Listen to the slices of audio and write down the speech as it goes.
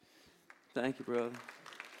Thank you, brother.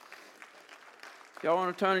 Y'all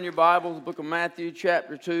want to turn in your Bibles, the book of Matthew,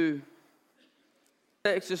 chapter 2.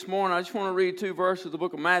 Text this morning, I just want to read 2 verses of the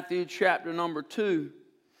book of Matthew, chapter number 2.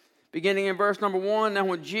 Beginning in verse number 1, Now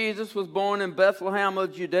when Jesus was born in Bethlehem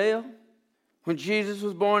of Judea, in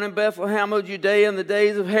the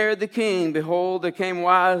days of Herod the king, behold, there came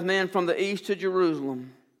wise men from the east to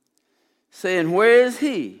Jerusalem, saying, Where is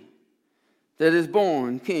he that is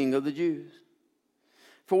born King of the Jews?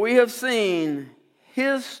 For we have seen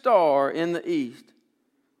his star in the east,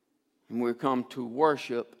 and we're come to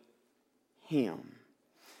worship him.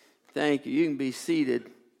 Thank you. You can be seated.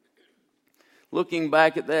 Looking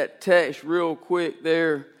back at that text real quick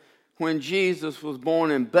there, when Jesus was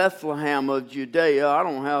born in Bethlehem of Judea, I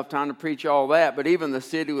don't have time to preach all that, but even the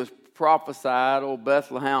city was prophesied, O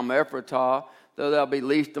Bethlehem Ephratah, though thou be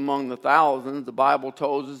least among the thousands. The Bible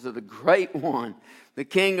tells us that the great one, the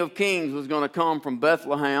King of Kings, was going to come from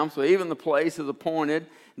Bethlehem. So even the place is appointed,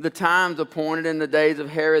 the times appointed in the days of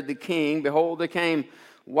Herod the king. Behold, there came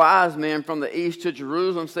wise men from the east to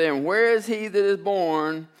Jerusalem, saying, Where is he that is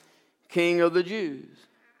born King of the Jews?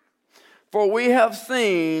 For we have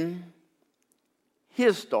seen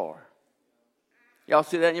his star. Y'all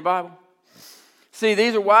see that in your Bible? See,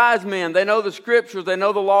 these are wise men. They know the scriptures. They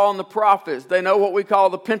know the law and the prophets. They know what we call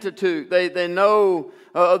the Pentateuch. They know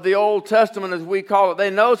the Old Testament, as we call it.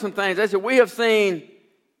 They know some things. They said, we have seen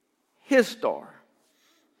his star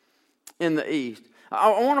in the east. I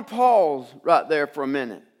want to pause right there for a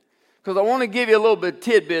minute, because I want to give you a little bit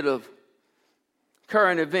tidbit of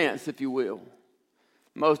current events, if you will.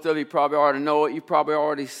 Most of you probably already know it. You've probably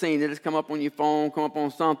already seen it. It's come up on your phone, come up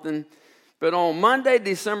on something. But on Monday,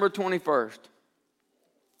 December 21st,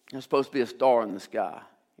 there's supposed to be a star in the sky.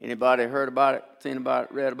 Anybody heard about it, seen about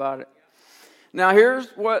it, read about it? Now, here's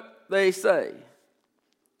what they say.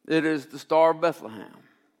 It is the Star of Bethlehem.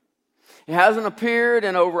 It hasn't appeared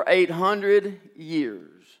in over 800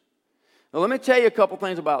 years. Now, let me tell you a couple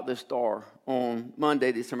things about this star on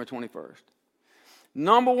Monday, December 21st.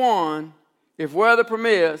 Number one, if weather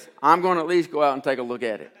permits, I'm going to at least go out and take a look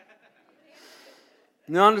at it.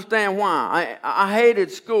 Now, understand why. I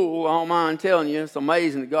hated school. I don't mind telling you. It's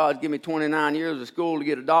amazing that God gave me 29 years of school to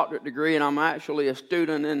get a doctorate degree, and I'm actually a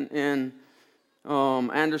student in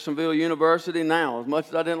Andersonville University now. As much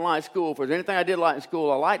as I didn't like school, if there's anything I did like in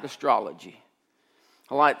school, I liked astrology.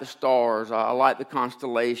 I like the stars. I like the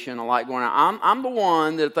constellation. I like going out. I'm the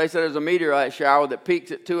one that if they say there's a meteorite shower that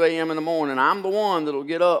peaks at 2 a.m. in the morning, I'm the one that'll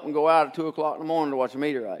get up and go out at 2 o'clock in the morning to watch a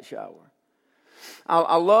meteorite shower.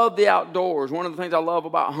 I love the outdoors. One of the things I love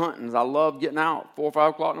about hunting is I love getting out 4 or 5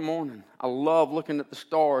 o'clock in the morning. I love looking at the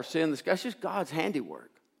stars, seeing the sky. It's just God's handiwork.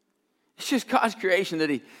 It's just God's creation that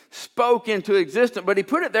he spoke into existence, but he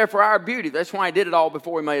put it there for our beauty. That's why he did it all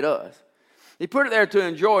before he made us. He put it there to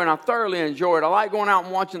enjoy, and I thoroughly enjoy it. I like going out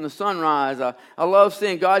and watching the sunrise. I love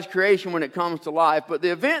seeing God's creation when it comes to life. But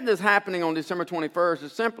the event that's happening on December 21st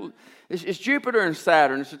is simply, it's Jupiter and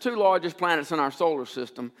Saturn. It's the 2 largest planets in our solar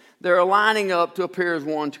system. They're aligning up to appear as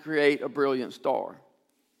one to create a brilliant star.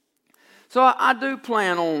 So I do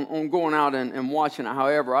plan on going out and watching it.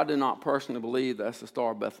 However, I do not personally believe that's the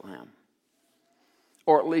Star of Bethlehem,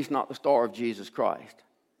 or at least not the star of Jesus Christ.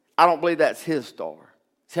 I don't believe that's his star.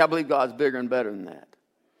 See, I believe God's bigger and better than that.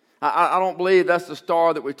 I don't believe that's the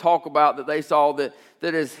star that we talk about that they saw that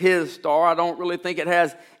is his star. I don't really think it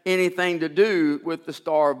has anything to do with the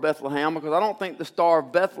Star of Bethlehem, because I don't think the Star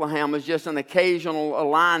of Bethlehem is just an occasional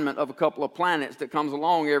alignment of a couple of planets that comes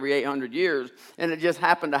along every 800 years, and it just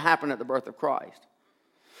happened to happen at the birth of Christ.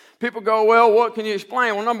 People go, well, what can you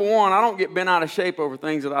explain? Well, number one, I don't get bent out of shape over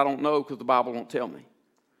things that I don't know because the Bible won't tell me.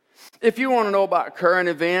 If you want to know about current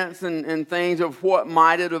events and things of what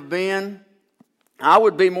might it have been, I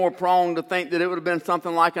would be more prone to think that it would have been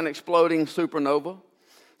something like an exploding supernova,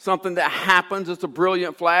 something that happens, it's a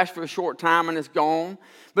brilliant flash for a short time and it's gone.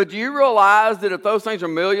 But do you realize that if those things are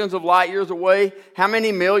millions of light years away, how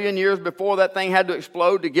many million years before that thing had to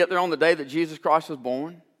explode to get there on the day that Jesus Christ was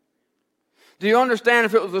born? Do you understand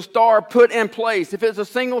if it was a star put in place, if it's a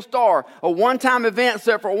single star, a one-time event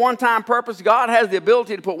set for a one-time purpose, God has the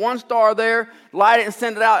ability to put one star there, light it and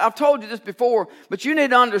send it out. I've told you this before, but you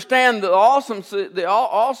need to understand the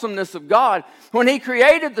awesomeness of God. When he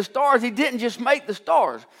created the stars, he didn't just make the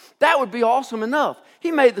stars. That would be awesome enough.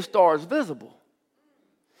 He made the stars visible.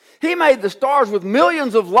 He made the stars with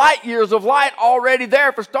millions of light years of light already there.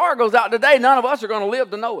 If a star goes out today, none of us are going to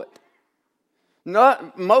live to know it.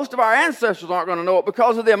 Most of our ancestors aren't going to know it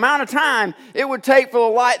because of the amount of time it would take for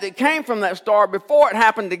the light that came from that star before it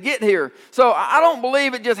happened to get here. So I don't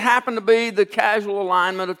believe it just happened to be the casual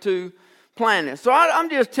alignment of 2 planets. So I'm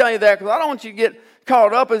just telling you that because I don't want you to get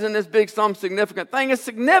caught up as in this big, some significant thing. It's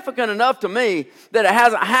significant enough to me that it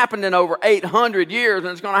hasn't happened in over 800 years,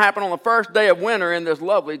 and it's going to happen on the first day of winter in this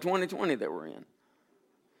lovely 2020 that we're in.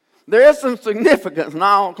 There is some significance, and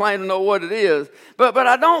I don't claim to know what it is, but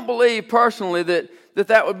I don't believe personally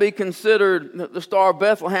that would be considered the Star of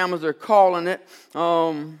Bethlehem as they're calling it.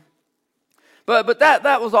 But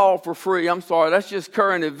that was all for free. I'm sorry. That's just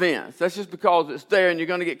current events. That's just because it's there and you're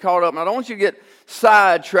going to get caught up. And I don't want you to get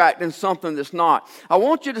sidetracked in something that's not. I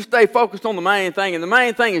want you to stay focused on the main thing, and the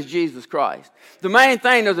main thing is Jesus Christ. The main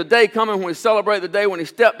thing, there's a day coming when we celebrate the day when he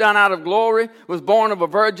stepped down out of glory, was born of a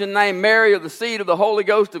virgin named Mary, of the seed of the Holy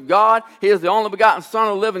Ghost of God. He is the only begotten Son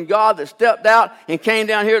of the living God that stepped out and came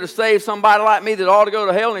down here to save somebody like me that ought to go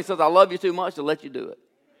to hell. And he says, I love you too much to let you do it.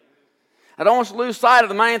 I don't want you to lose sight of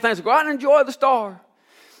the main things. So go out and enjoy the star.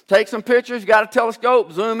 Take some pictures. You got a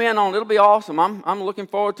telescope. Zoom in on it. It'll be awesome. I'm looking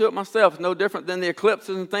forward to it myself. It's no different than the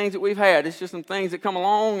eclipses and things that we've had. It's just some things that come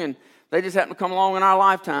along, and they just happen to come along in our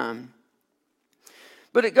lifetime.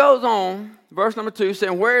 But it goes on, verse number 2,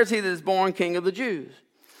 saying, where is he that is born King of the Jews?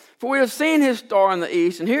 For we have seen his star in the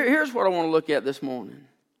east. And here's what I want to look at this morning.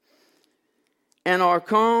 And are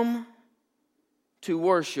come to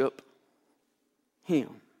worship him.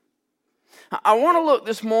 I want to look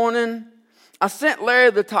this morning. I sent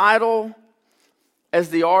Larry the title as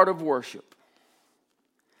The Art of Worship.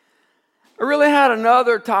 I really had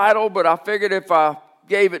another title, but I figured if I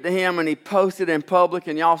gave it to him and he posted in public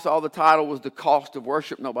and y'all saw the title was The Cost of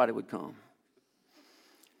Worship, nobody would come.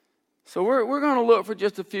 So we're going to look for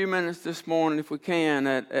just a few minutes this morning, if we can,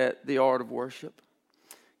 at the art of worship.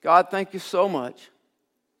 God, thank you so much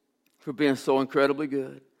for being so incredibly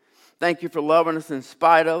good. Thank you for loving us in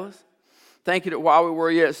spite of us. Thank you that while we were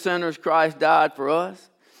yet sinners, Christ died for us.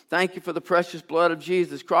 Thank you for the precious blood of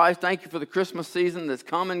Jesus Christ. Thank you for the Christmas season that's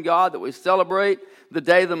coming, God, that we celebrate the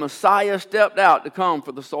day the Messiah stepped out to come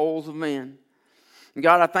for the souls of men. And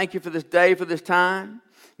God, I thank you for this day, for this time.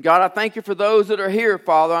 God, I thank you for those that are here,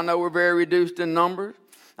 Father. I know we're very reduced in numbers.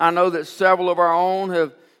 I know that several of our own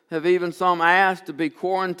have even some asked to be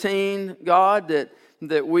quarantined, God,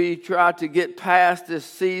 that we try to get past this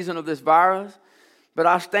season of this virus. But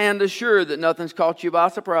I stand assured that nothing's caught you by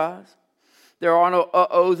surprise. There are no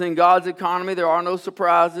uh-ohs in God's economy. There are no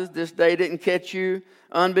surprises. This day didn't catch you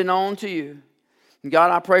unbeknown to you. And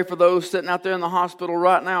God, I pray for those sitting out there in the hospital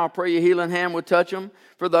right now. I pray your healing hand would touch them.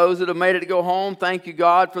 For those that have made it to go home, thank you,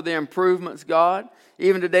 God, for the improvements, God.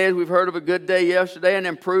 Even today, as we've heard of a good day yesterday, an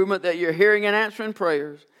improvement that you're hearing and answering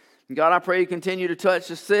prayers. And God, I pray you continue to touch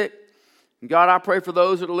the sick. God, I pray for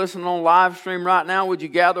those that are listening on live stream right now. Would you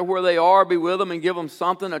gather where they are, be with them, and give them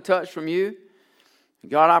something, a touch from you?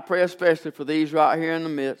 God, I pray especially for these right here in the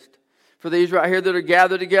midst. For these right here that are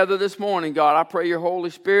gathered together this morning, God, I pray your Holy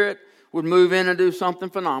Spirit would move in and do something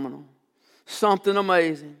phenomenal, something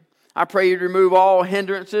amazing. I pray you'd remove all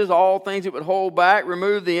hindrances, all things that would hold back,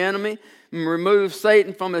 remove the enemy, and remove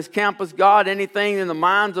Satan from his campus, God, anything in the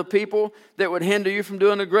minds of people that would hinder you from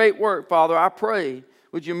doing a great work, Father. I pray,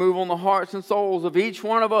 would you move on the hearts and souls of each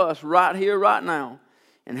one of us right here, right now,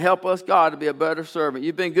 and help us, God, to be a better servant.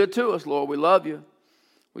 You've been good to us, Lord. We love you.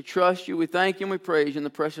 We trust you. We thank you and we praise you in the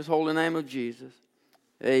precious holy name of Jesus.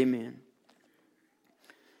 Amen.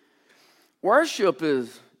 Worship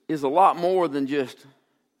is a lot more than just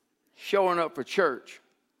showing up for church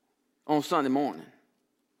on Sunday morning.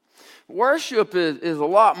 Worship is a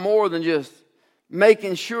lot more than just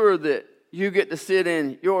making sure that you get to sit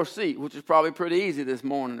in your seat, which is probably pretty easy this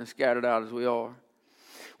morning, as scattered out as we are.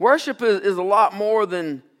 Worship is a lot more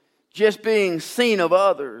than just being seen of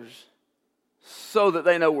others so that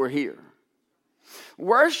they know we're here.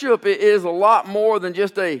 Worship is a lot more than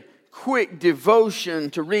just a quick devotion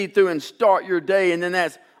to read through and start your day, and then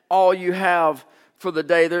that's all you have for the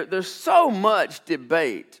day. There's so much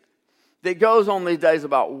debate that goes on these days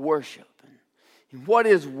about worship. And what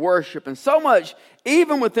is worship? And so much,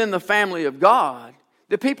 even within the family of God,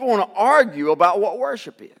 that people want to argue about what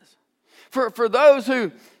worship is. For those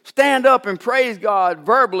who stand up and praise God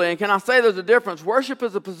verbally, and can I say there's a difference? Worship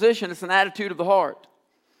is a position, it's an attitude of the heart.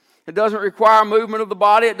 It doesn't require movement of the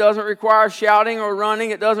body. It doesn't require shouting or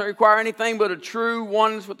running. It doesn't require anything but a true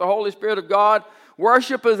oneness with the Holy Spirit of God.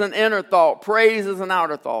 Worship is an inner thought. Praise is an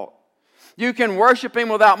outer thought. You can worship Him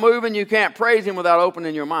without moving. You can't praise Him without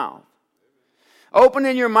opening your mouth.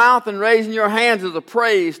 Opening your mouth and raising your hands is a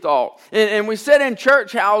praise thought. And we sit in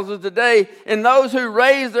church houses today, and those who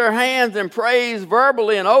raise their hands and praise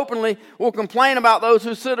verbally and openly will complain about those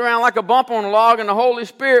who sit around like a bump on a log, and the Holy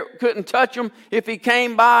Spirit couldn't touch them if He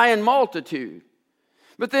came by in multitude.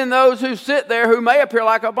 But then those who sit there who may appear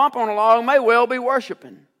like a bump on a log may well be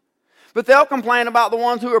worshiping. But they'll complain about the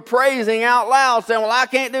ones who are praising out loud, saying, well, I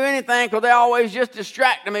can't do anything because they're always just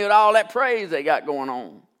distracting me with all that praise they got going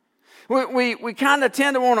on. We kind of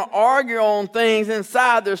tend to want to argue on things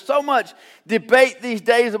inside. There's so much debate these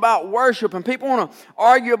days about worship, and people want to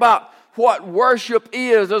argue about what worship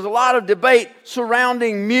is. There's a lot of debate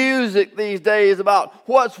surrounding music these days about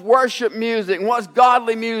what's worship music and what's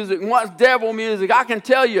godly music and what's devil music. I can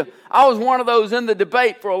tell you, I was one of those in the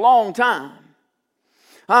debate for a long time.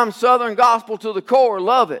 I'm Southern gospel to the core,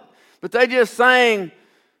 love it. But they just sang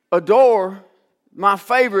Adore, my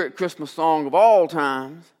favorite Christmas song of all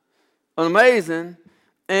times. Amazing.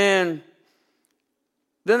 And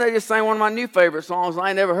then they just sang one of my new favorite songs I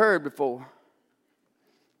ain't never heard before.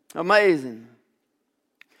 Amazing.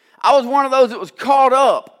 I was one of those that was caught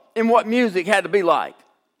up in what music had to be like.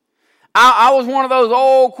 I was one of those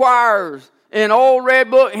old choirs and old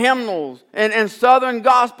red book hymnals and Southern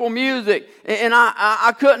gospel music. And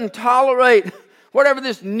I couldn't tolerate whatever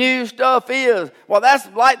this new stuff is. Well, that's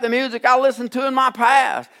like the music I listened to in my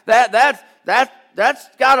past. That's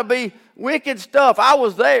got to be wicked stuff. I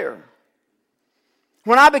was there.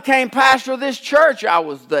 When I became pastor of this church, I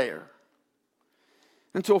was there.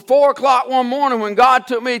 Until 4 o'clock one morning when God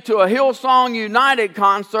took me to a Hillsong United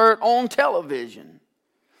concert on television.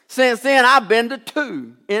 Since then, I've been to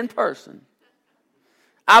 2 in person.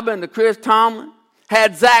 I've been to Chris Tomlin,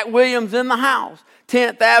 had Zach Williams in the house,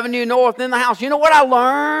 10th Avenue North in the house. You know what I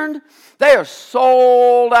learned? They are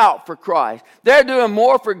sold out for Christ. They're doing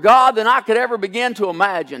more for God than I could ever begin to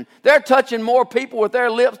imagine. They're touching more people with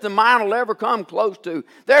their lips than mine will ever come close to.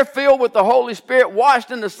 They're filled with the Holy Spirit,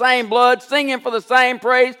 washed in the same blood, singing for the same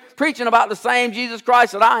praise, preaching about the same Jesus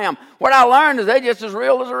Christ that I am. What I learned is they're just as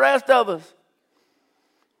real as the rest of us.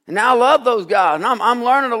 And now I love those guys, and I'm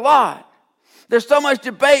learning a lot. There's so much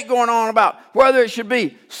debate going on about whether it should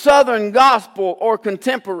be Southern gospel or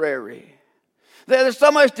contemporary. There's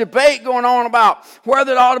so much debate going on about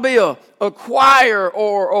whether it ought to be a choir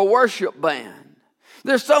or a worship band.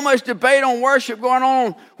 There's so much debate on worship going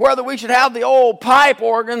on whether we should have the old pipe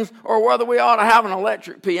organs or whether we ought to have an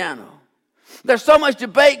electric piano. There's so much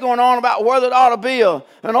debate going on about whether it ought to be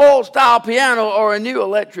an old style piano or a new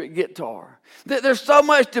electric guitar. There's so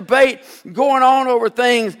much debate going on over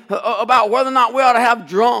things about whether or not we ought to have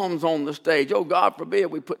drums on the stage. Oh, God forbid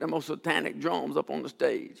we put them old satanic drums up on the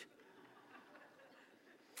stage.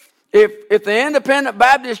 If the Independent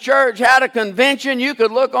Baptist Church had a convention, you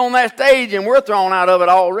could look on that stage and we're thrown out of it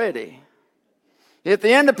already. If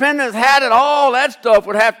the Independents had it all, that stuff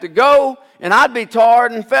would have to go and I'd be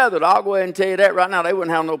tarred and feathered. I'll go ahead and tell you that right now. They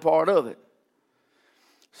wouldn't have no part of it.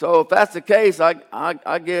 So if that's the case,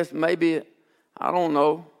 I guess maybe, I don't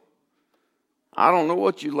know. I don't know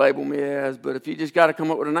what you label me as, but if you just got to come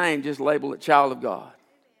up with a name, just label it child of God.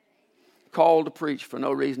 Called to preach for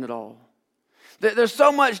no reason at all. There's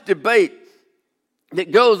so much debate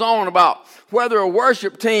that goes on about whether a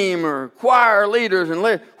worship team or choir leaders and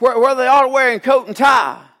whether they ought to wear a coat and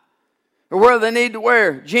tie or whether they need to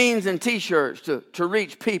wear jeans and T-shirts to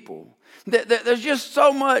reach people. There's just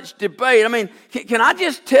so much debate. I mean, can I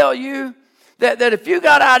just tell you that if you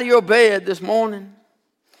got out of your bed this morning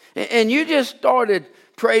and you just started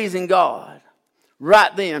praising God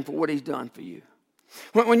right then for what He's done for you.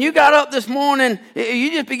 When you got up this morning,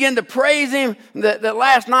 you just began to praise Him that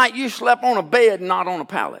last night you slept on a bed and not on a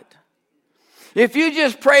pallet. If you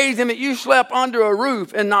just praise Him that you slept under a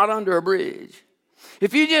roof and not under a bridge.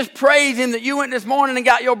 If you just praise Him that you went this morning and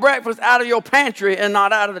got your breakfast out of your pantry and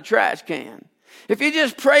not out of the trash can. If you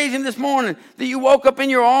just praise Him this morning that you woke up in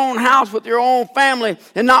your own house with your own family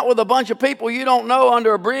and not with a bunch of people you don't know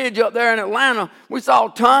under a bridge up there in Atlanta. We saw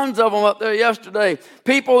tons of them up there yesterday.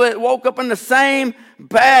 People that woke up in the same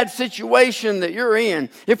bad situation that you're in.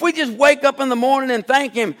 If we just wake up in the morning and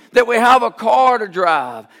thank Him that we have a car to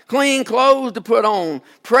drive, clean clothes to put on,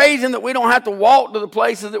 praise Him that we don't have to walk to the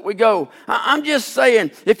places that we go. I'm just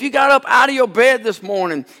saying, if you got up out of your bed this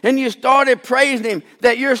morning and you started praising Him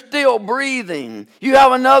that you're still breathing, you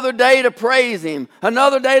have another day to praise Him,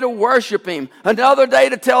 another day to worship Him, another day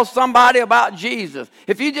to tell somebody about Jesus.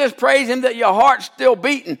 If you just praise Him that your heart's still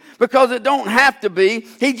beating, because it don't have to be,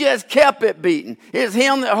 He just kept it beating. It's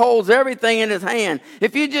Him that holds everything in His hand.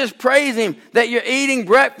 If you just praise Him that you're eating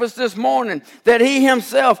breakfast this morning, that He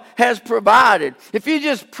Himself has provided. If you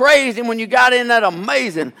just praise Him when you got in that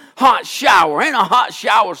amazing hot shower. Ain't a hot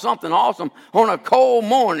shower something awesome on a cold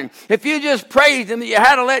morning? If you just praise Him that you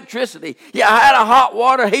had electricity, you had a hot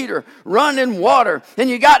water heater, running water, and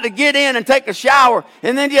you got to get in and take a shower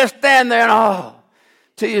and then just stand there and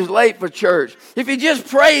till he's late for church, if you just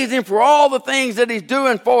praise him for all the things that he's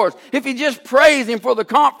doing for us, if you just praise him for the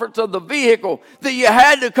comforts of the vehicle that you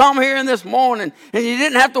had to come here in this morning and you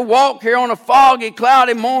didn't have to walk here on a foggy,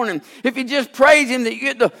 cloudy morning, if you just praise him that you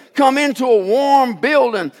get to come into a warm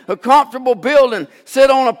building, a comfortable building,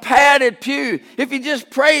 sit on a padded pew, if you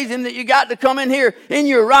just praise him that you got to come in here in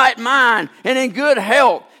your right mind and in good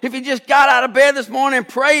health, if you just got out of bed this morning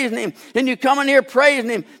praising him, and you come in here praising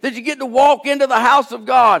him, that you get to walk into the house of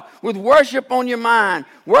God with worship on your mind.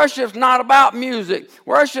 Worship's not about music.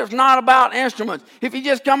 Worship's not about instruments. If you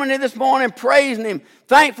just come in here this morning praising him,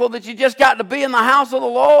 thankful that you just got to be in the house of the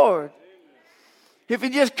Lord. If you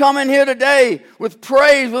just come in here today with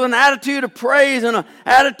praise, with an attitude of praise and an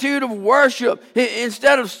attitude of worship,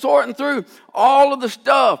 instead of sorting through all of the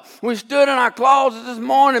stuff. We stood in our closets this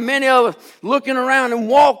morning, many of us looking around in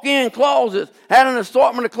walk-in closets, had an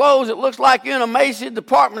assortment of clothes that looks like you're in a Macy's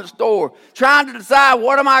department store, trying to decide,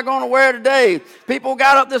 what am I going to wear today? People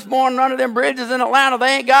got up this morning under them bridges in Atlanta.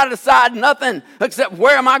 They ain't got to decide nothing except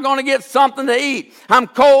where am I going to get something to eat. I'm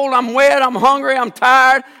cold, I'm wet, I'm hungry, I'm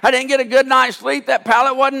tired. I didn't get a good night's sleep. That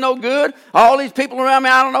pallet wasn't no good. All these people around me,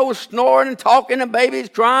 I don't know, was snoring and talking and babies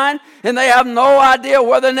crying, and they have no idea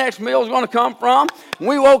where the next meal is going to come from.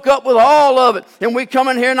 We woke up with all of it, and we come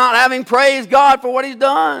in here not having praised God for what he's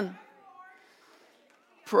done.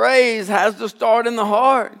 Praise has to start in the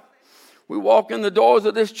heart. We walk in the doors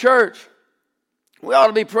of this church, we ought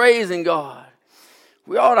to be praising God.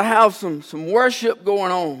 We ought to have some worship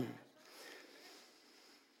going on.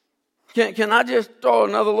 Can I just throw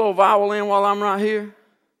another little vowel in while I'm right here?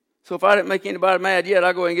 So if I didn't make anybody mad yet,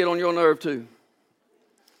 I'll go ahead and get on your nerve too.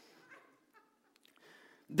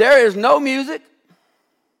 There is no music.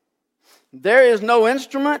 There is no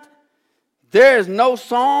instrument. There is no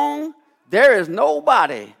song. There is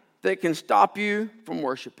nobody that can stop you from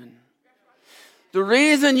worshiping. The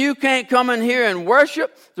reason you can't come in here and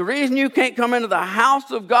worship, the reason you can't come into the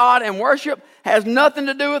house of God and worship has nothing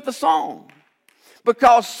to do with the song.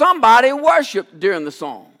 Because somebody worshiped during the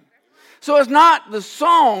song. So it's not the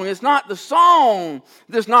song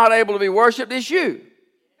that's not able to be worshiped, it's you.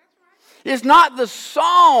 It's not the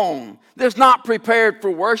song that's not prepared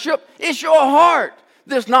for worship. It's your heart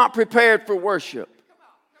that's not prepared for worship.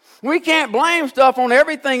 We can't blame stuff on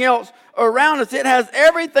everything else around us. It has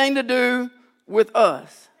everything to do with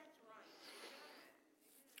us.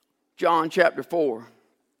 John chapter 4.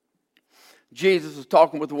 Jesus is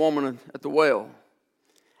talking with the woman at the well,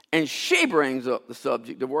 and she brings up the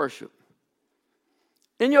subject of worship.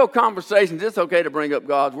 In your conversations, it's okay to bring up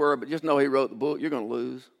God's word, but just know he wrote the book. You're going to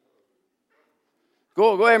lose.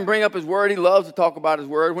 Go ahead and bring up his word. He loves to talk about his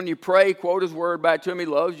word. When you pray, quote his word back to him. He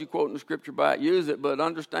loves you quoting the scripture back. Use it, but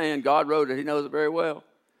understand God wrote it. He knows it very well.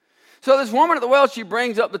 So this woman at the well, she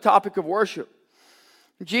brings up the topic of worship.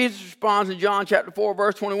 Jesus responds in John chapter 4,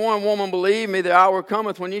 verse 21, "Woman, believe me, the hour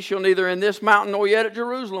cometh when ye shall neither in this mountain nor yet at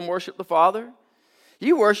Jerusalem worship the Father.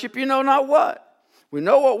 You worship you know not what. We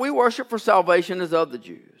know what we worship, for salvation is of the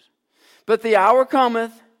Jews. But the hour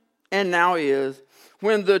cometh, and now is,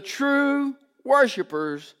 when the true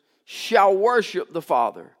worshipers shall worship the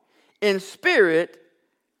Father in spirit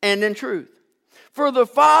and in truth. For the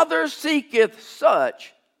Father seeketh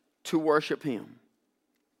such to worship him."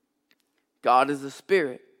 God is a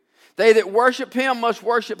spirit. They that worship him must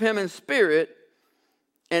worship him in spirit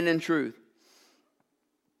and in truth.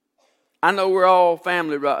 I know we're all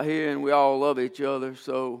family right here and we all love each other,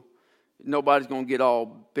 so nobody's going to get all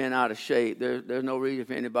bent out of shape. There's no reason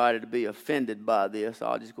for anybody to be offended by this.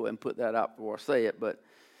 I'll just go ahead and put that out before I say it. But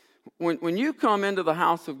when you come into the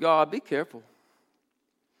house of God, be careful.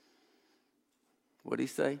 What did he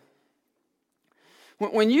say?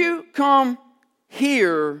 When you come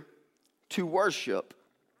here to worship,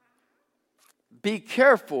 be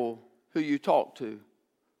careful who you talk to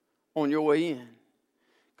on your way in.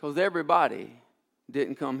 Because everybody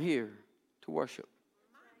didn't come here to worship.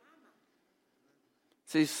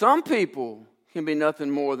 See, some people can be nothing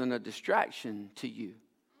more than a distraction to you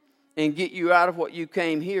and get you out of what you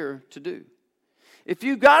came here to do. If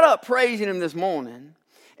you got up praising him this morning,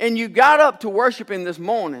 and you got up to worship him this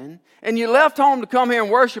morning, and you left home to come here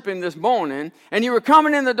and worship him this morning, and you were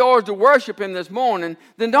coming in the doors to worship him this morning,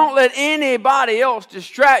 then don't let anybody else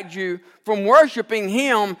distract you from worshiping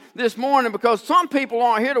him this morning, because some people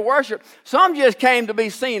aren't here to worship. Some just came to be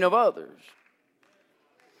seen of others.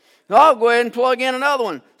 I'll go ahead and plug in another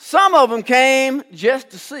one. Some of them came just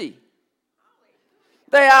to see.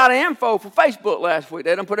 They out of info for Facebook last week.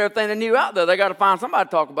 They done put everything they knew out there. They got to find somebody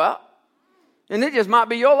to talk about. And it just might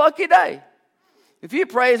be your lucky day. If you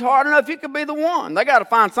praise hard enough, you could be the one. They got to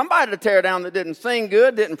find somebody to tear down that didn't sing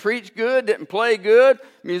good, didn't preach good, didn't play good,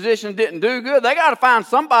 musicians didn't do good. They got to find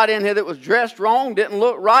somebody in here that was dressed wrong, didn't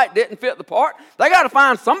look right, didn't fit the part. They got to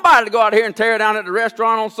find somebody to go out here and tear down at the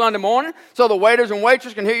restaurant on Sunday morning so the waiters and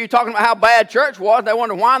waitresses can hear you talking about how bad church was. They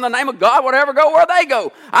wonder why in the name of God would ever go where they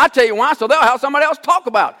go. I tell you why, so they'll have somebody else talk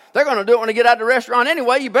about it. They're going to do it when they get out of the restaurant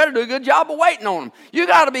anyway. You better do a good job of waiting on them. You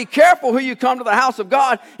got to be careful who you come to the house of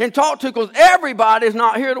God and talk to, because everybody is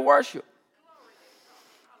not here to worship.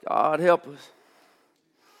 God help us.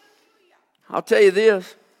 I'll tell you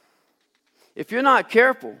this. If you're not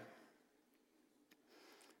careful,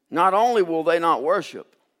 not only will they not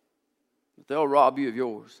worship, but they'll rob you of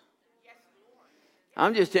yours.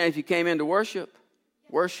 I'm just telling you, if you came in to worship,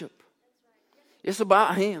 worship. It's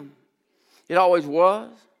about Him. It always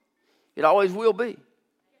was. It always will be.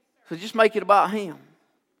 So just make it about Him.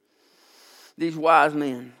 These wise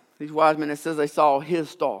men, it says they saw His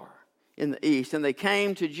star in the east, and they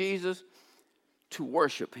came to Jesus to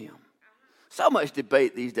worship Him. So much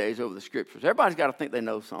debate these days over the Scriptures. Everybody's got to think they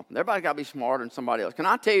know something. Everybody's got to be smarter than somebody else. Can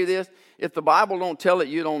I tell you this? If the Bible don't tell it,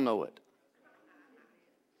 you don't know it.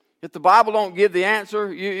 If the Bible don't give the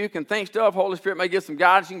answer, you can think stuff. Holy Spirit may give some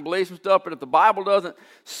guidance. You can believe some stuff. But if the Bible doesn't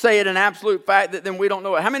say it in absolute fact, then we don't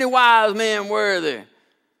know it. How many wise men were there?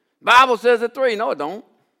 The Bible says there 3. No, it don't.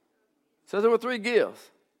 It says there were 3 gifts.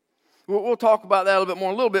 We'll talk about that a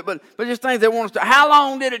little bit, but just things they want us to. How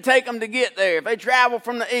long did it take them to get there? If they traveled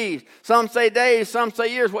from the east, some say days, some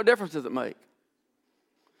say years, what difference does it make?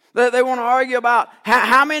 They want to argue about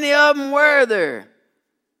how many of them were there.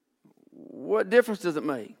 What difference does it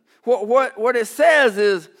make? What it says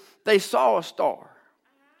is they saw a star.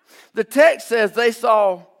 The text says they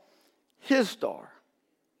saw His star.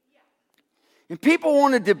 And people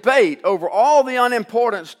want to debate over all the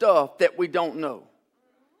unimportant stuff that we don't know.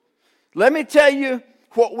 Let me tell you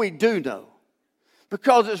what we do know,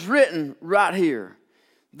 because it's written right here.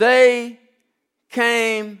 They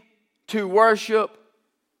came to worship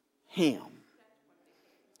Him.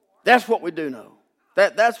 That's what we do know.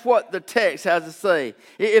 That's what the text has to say.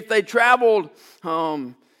 If they traveled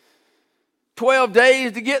 12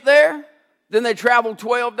 days to get there, then they traveled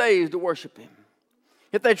 12 days to worship Him.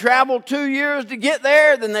 If they traveled 2 years to get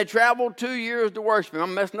there, then they traveled 2 years to worship Him.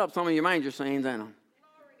 I'm messing up some of your manger scenes, ain't I?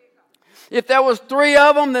 If there was 3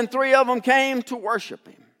 of them, then 3 of them came to worship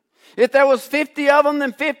Him. If there was 50 of them,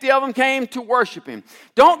 then 50 of them came to worship Him.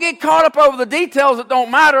 Don't get caught up over the details that don't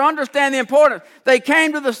matter. Understand the importance. They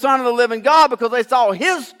came to the Son of the living God because they saw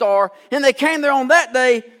His star, and they came there on that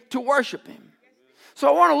day to worship Him. So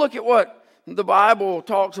I want to look at what the Bible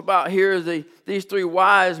talks about here as these 3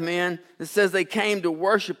 wise men. It says they came to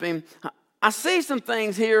worship Him. I see some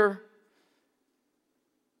things here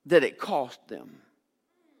that it cost them.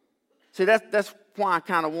 See, that's why I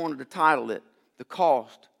kind of wanted to title it, The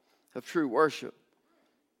Cost of True Worship.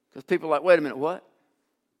 Because people are like, wait a minute, what?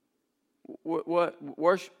 What?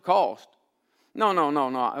 Worship? Cost?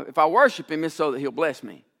 No. If I worship Him, it's so that He'll bless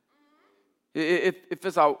me.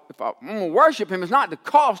 If I'm going to worship Him, it's not to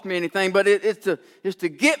cost me anything, but it's to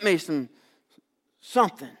get me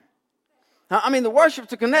something. I mean, the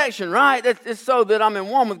worship's a connection, right? It's so that I'm in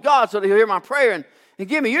one with God, so that He'll hear my prayer and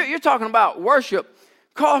give me. You're talking about worship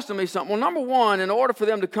costing me something. Well, number one, in order for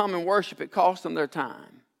them to come and worship, it cost them their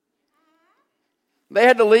time. They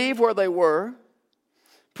had to leave where they were,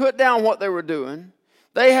 put down what they were doing.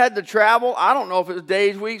 They had to travel. I don't know if it was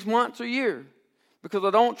days, weeks, months, or years, because I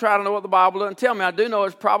don't try to know what the Bible doesn't tell me. I do know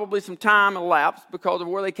there's probably some time elapsed because of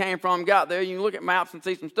where they came from, got there. You can look at maps and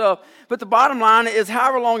see some stuff. But the bottom line is,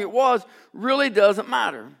 however long it was really doesn't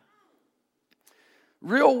matter.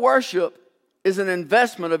 Real worship is an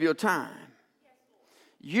investment of your time.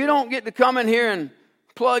 You don't get to come in here and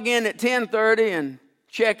plug in at 10:30 and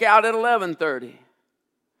check out at 11:30.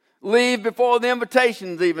 Leave before the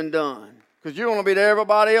invitation's even done, because you're going to beat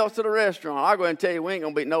everybody else to the restaurant. I'll go ahead and tell you, we ain't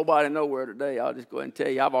going to beat nobody nowhere today. I'll just go ahead and tell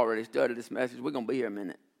you, I've already studied this message. We're going to be here a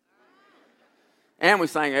minute. And we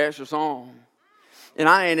sang an extra song. And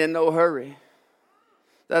I ain't in no hurry.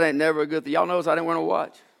 That ain't never a good thing. Y'all notice I didn't wear no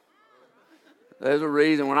watch? There's a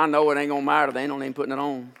reason. When I know it ain't going to matter, they ain't even putting it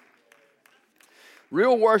on.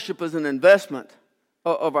 Real worship is an investment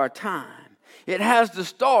of our time. It has to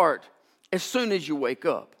start as soon as you wake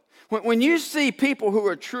up. When you see people who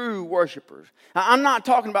are true worshipers, I'm not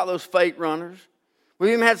talking about those fake runners.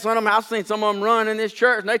 We even had some of them, I've seen some of them run in this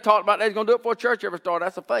church, and they talked about they're going to do it before church ever started.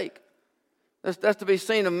 That's a fake. That's to be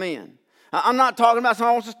seen of men. I'm not talking about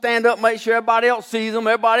someone who wants to stand up, make sure everybody else sees them,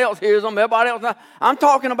 everybody else hears them, everybody else. I'm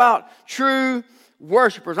talking about true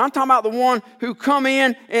worshipers. I'm talking about the one who come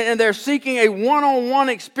in and they're seeking a one-on-one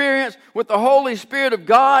experience with the Holy Spirit of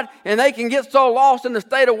God, and they can get so lost in the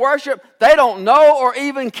state of worship, they don't know or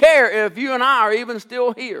even care if you and I are even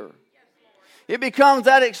still here. It becomes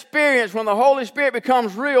that experience when the Holy Spirit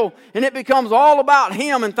becomes real, and it becomes all about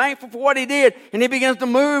Him and thankful for what He did, and He begins to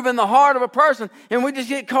move in the heart of a person, and we just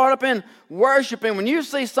get caught up in worshiping. When you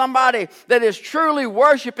see somebody that is truly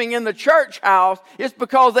worshiping in the church house, it's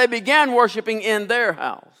because they began worshiping in their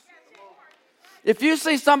house. If you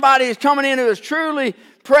see somebody who's coming in who is truly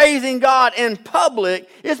praising God in public,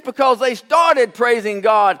 it's because they started praising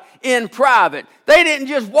God in private. They didn't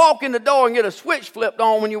just walk in the door and get a switch flipped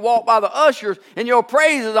on when you walk by the ushers and your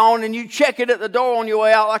praise is on and you check it at the door on your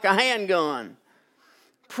way out like a handgun.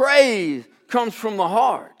 Praise comes from the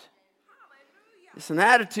heart. It's an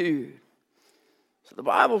attitude. So the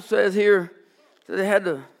Bible says here that they had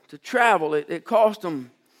to travel. It cost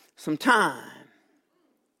them some time.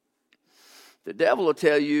 The devil will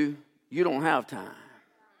tell you, you don't have time.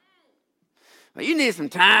 Well, you need some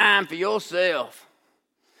time for yourself.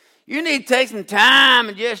 You need to take some time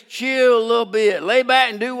and just chill a little bit. Lay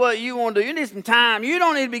back and do what you want to do. You need some time. You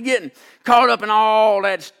don't need to be getting caught up in all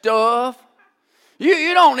that stuff.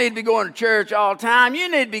 You don't need to be going to church all the time.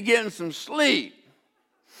 You need to be getting some sleep.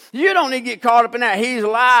 You don't need to get caught up in that He's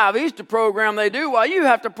Alive Easter program they do while you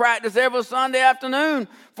have to practice every Sunday afternoon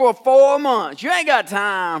for 4 months. You ain't got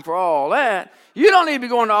time for all that. You don't need to be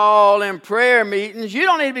going to all them prayer meetings. You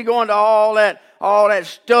don't need to be going to all that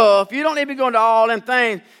stuff. You don't need to be going to all them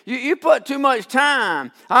things. You put too much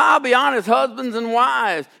time. I'll be honest, husbands and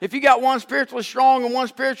wives, if you got one spiritually strong and one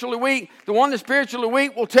spiritually weak, the one that's spiritually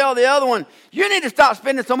weak will tell the other one, you need to stop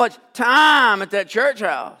spending so much time at that church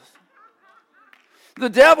house. The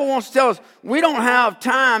devil wants to tell us we don't have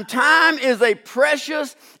time. Time is a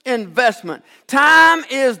precious investment. Time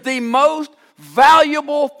is the most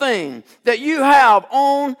valuable thing that you have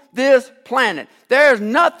on this planet. There's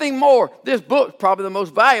nothing more. This book's probably the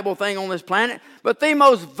most valuable thing on this planet, but the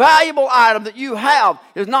most valuable item that you have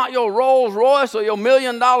is not your Rolls Royce or your $1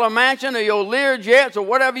 million mansion or your Lear jets or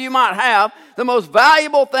whatever you might have. The most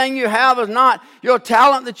valuable thing you have is not your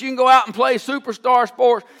talent that you can go out and play superstar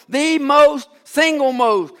sports. The single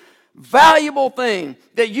most valuable thing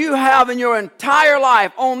that you have in your entire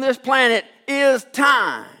life on this planet is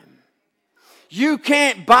time. You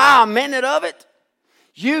can't buy a minute of it.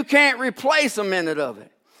 You can't replace a minute of it.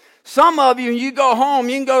 Some of you, when you go home,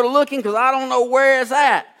 you can go to looking because I don't know where it's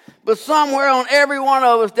at. But somewhere on every one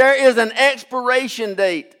of us, there is an expiration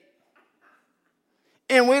date.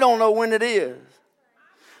 And we don't know when it is.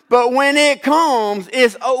 But when it comes,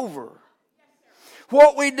 it's over.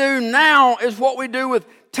 What we do now is what we do with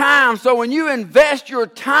time. So when you invest your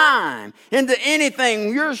time into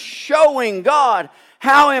anything, you're showing God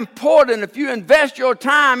how important. If you invest your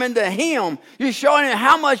time into Him, you're showing Him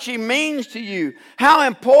how much He means to you, how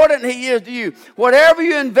important He is to you. Whatever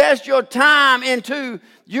you invest your time into,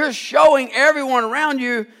 you're showing everyone around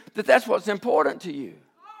you that that's what's important to you.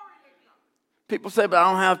 People say, but I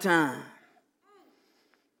don't have time.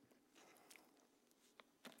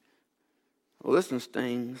 Well, listen,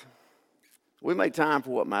 stings. We make time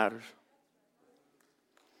for what matters.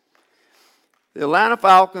 The Atlanta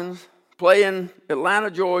Falcons play in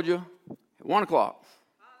Atlanta, Georgia at 1 o'clock.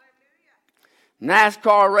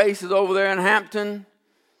 NASCAR races over there in Hampton.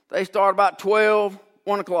 They start about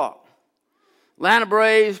 1 o'clock. Atlanta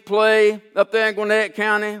Braves play up there in Gwinnett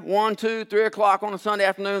County, 1, 2, 3 o'clock on a Sunday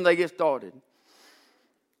afternoon, they get started.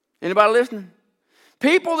 Anybody listening?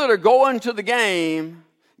 People that are going to the game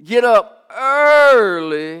get up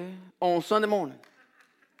early on Sunday morning.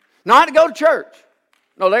 Not to go to church.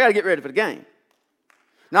 No, they got to get ready for the game.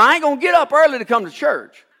 Now, I ain't going to get up early to come to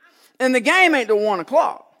church. And the game ain't till 1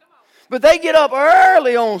 o'clock. But they get up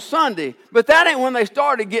early on Sunday. But that ain't when they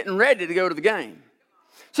started getting ready to go to the game.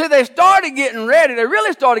 See, they started getting ready. They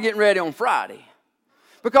really started getting ready on Friday.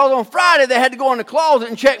 Because on Friday, they had to go in the closet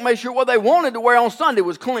and check, make sure what they wanted to wear on Sunday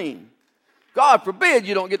was clean. God forbid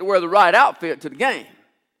you don't get to wear the right outfit to the game.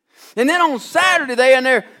 And then on Saturday, they in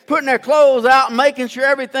there putting their clothes out and making sure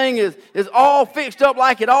everything is all fixed up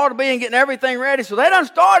like it ought to be and getting everything ready. So they done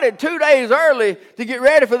started 2 days early to get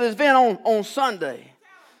ready for this event on Sunday.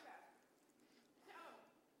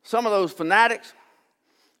 Some of those fanatics,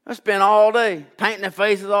 they spend all day painting their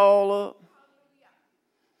faces all up.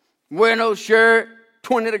 Wear no shirt,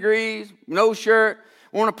 20 degrees, no shirt,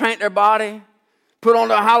 want to paint their body, put on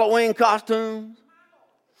their Halloween costumes.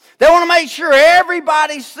 They want to make sure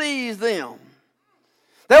everybody sees them.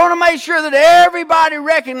 They want to make sure that everybody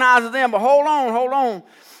recognizes them. But hold on.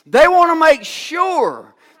 They want to make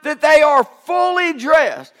sure that they are fully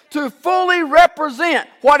dressed to fully represent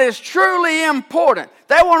what is truly important.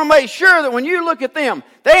 They want to make sure that when you look at them,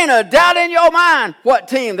 there ain't a doubt in your mind what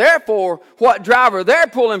team they're for, what driver they're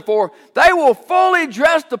pulling for. They will fully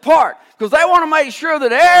dress the part because they want to make sure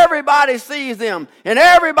that everybody sees them and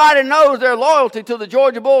everybody knows their loyalty to the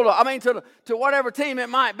Georgia Bulldogs. To whatever team it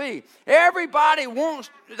might be. Everybody wants,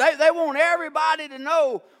 they want everybody to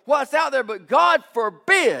know what's out there, but God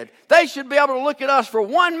forbid they should be able to look at us for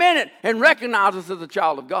 1 minute and recognize us as a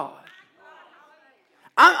child of God.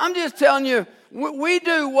 I'm just telling you, we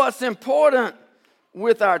do what's important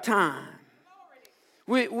with our time.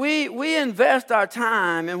 We invest our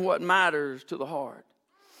time in what matters to the heart.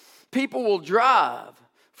 People will drive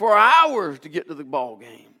for hours to get to the ball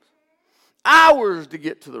games, hours to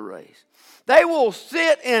get to the race. They will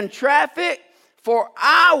sit in traffic for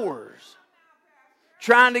hours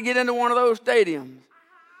trying to get into one of those stadiums.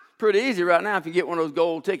 Pretty easy right now if you get one of those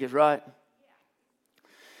gold tickets, right?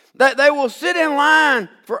 They will sit in line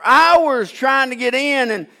for hours trying to get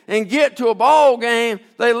in and get to a ball game.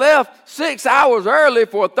 They left 6 hours early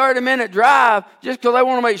for a 30-minute drive just because they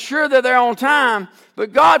want to make sure that they're on time.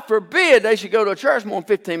 But God forbid they should go to a church more than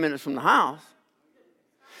 15 minutes from the house.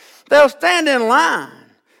 They'll stand in line,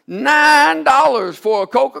 $9 for a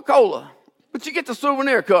Coca-Cola. But you get the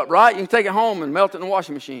souvenir cup, right? You can take it home and melt it in the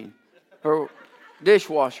washing machine or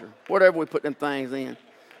dishwasher, whatever we put them things in.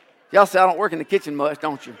 Y'all say I don't work in the kitchen much,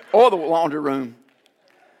 don't you? Or the laundry room.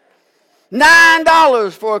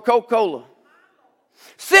 $9 for a Coca-Cola.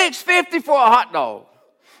 $6.50 for a hot dog.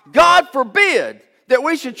 God forbid that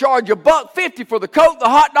we should charge $1.50 for the Coke, the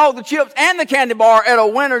hot dog, the chips, and the candy bar at a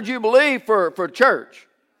winter jubilee for church.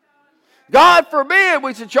 God forbid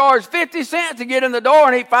we should charge 50 cents to get in the door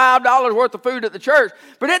and eat $5 worth of food at the church.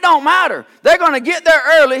 But it don't matter. They're going to get there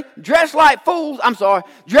early, dressed like fools.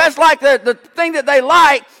 Dressed like the thing that they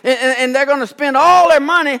like, and they're going to spend all their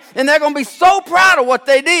money, and they're going to be so proud of what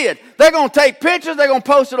they did. They're going to take pictures. They're going to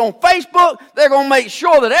post it on Facebook. They're going to make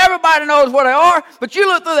sure that everybody knows where they are. But you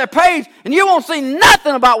look through their page, and you won't see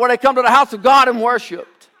nothing about where they come to the house of God and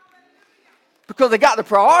worshiped. Because they got the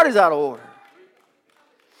priorities out of order.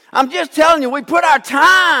 I'm just telling you, we put our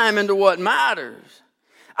time into what matters.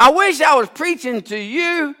 I wish I was preaching to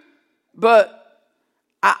you, but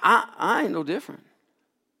I ain't no different.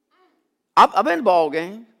 I've been to ball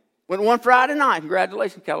games. Went one Friday night.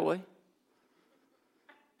 Congratulations, Callaway.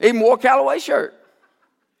 Even wore a Callaway shirt.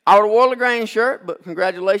 I would have wore a LaGrange shirt, but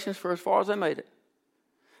congratulations for as far as they made it.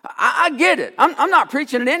 I get it. I'm not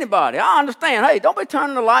preaching at anybody. I understand. Hey, don't be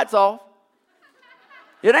turning the lights off.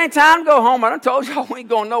 It ain't time to go home. I done told y'all we ain't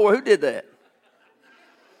going nowhere. Who did that?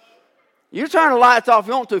 You turn the lights off if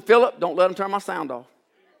you want to. Philip, don't let them turn my sound off.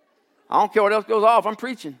 I don't care what else goes off. I'm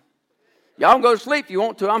preaching. Y'all can go to sleep if you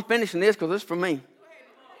want to. I'm finishing this because it's for me.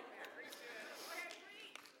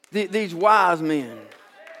 These wise men.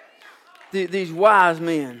 These wise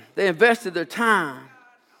men. They invested their time.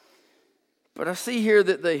 But I see here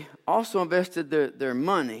that they also invested their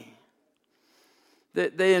money.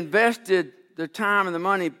 That they invested their time and the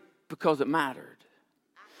money because it mattered.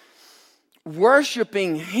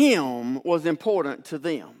 Worshiping Him was important to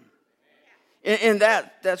them. And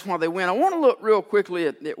that's why they went. I want to look real quickly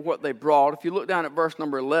at what they brought. If you look down at verse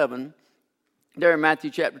number 11, there in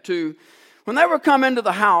Matthew chapter 2, when they were come into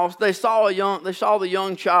the house, they saw the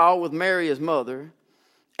young child with Mary his mother,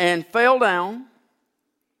 and fell down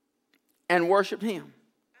and worshiped Him.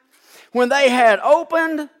 When they had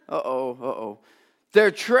opened,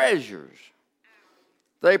 their treasures,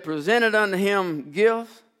 they presented unto Him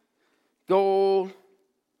gifts, gold,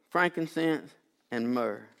 frankincense, and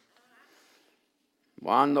myrrh.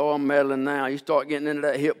 Well, I know I'm meddling now. You start getting into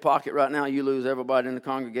that hip pocket right now, you lose everybody in the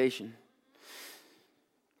congregation.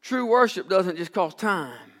 True worship doesn't just cost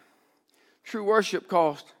time. True worship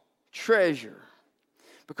costs treasure.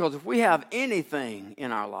 Because if we have anything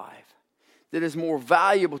in our life that is more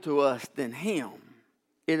valuable to us than Him,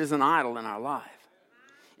 it is an idol in our life.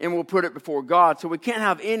 And we'll put it before God. So we can't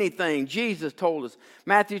have anything. Jesus told us.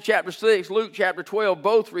 Matthew chapter 6, Luke chapter 12,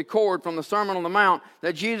 both record from the Sermon on the Mount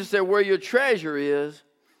that Jesus said, where your treasure is,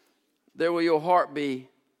 there will your heart be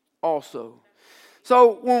also.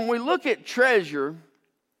 So when we look at treasure,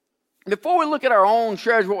 before we look at our own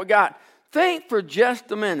treasure, what we got, think for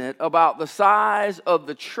just a minute about the size of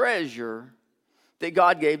the treasure that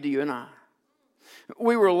God gave to you and I.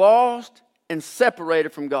 We were lost and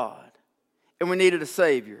separated from God. And we needed a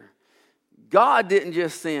Savior. God didn't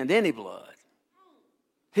just send any blood.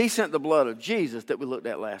 He sent the blood of Jesus that we looked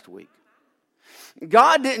at last week.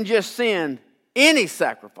 God didn't just send any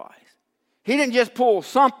sacrifice. He didn't just pull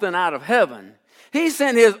something out of heaven. He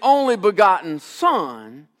sent His only begotten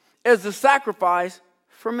Son as the sacrifice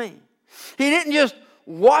for me. He didn't just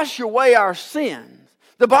wash away our sins.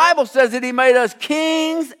 The Bible says that he made us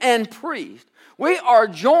kings and priests. We are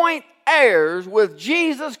joint heirs with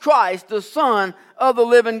Jesus Christ, the Son of the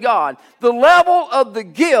living God. The level of the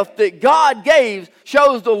gift that God gave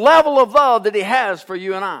shows the level of love that he has for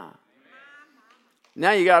you and I.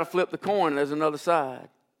 Now you got to flip the coin. There's another side.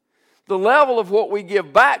 The level of what we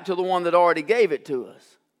give back to the one that already gave it to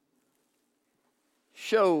us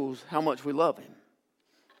shows how much we love him.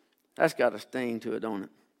 That's got a sting to it, don't it?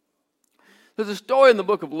 There's a story in the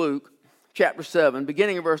book of Luke, chapter 7,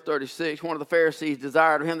 beginning in verse 36. One of the Pharisees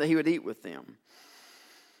desired of him that he would eat with them.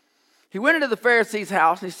 He went into the Pharisee's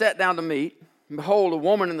house, and he sat down to meat. And behold, a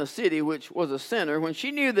woman in the city, which was a sinner, when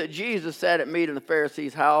she knew that Jesus sat at meat in the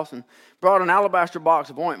Pharisee's house, and brought an alabaster box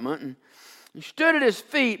of ointment, and stood at his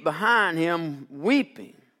feet behind him,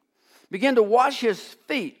 weeping, began to wash his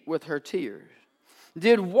feet with her tears,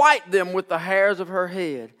 did wipe them with the hairs of her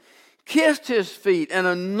head, kissed his feet, and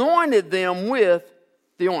anointed them with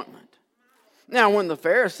the ointment. Now when the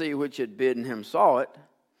Pharisee which had bidden him saw it,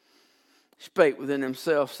 spake within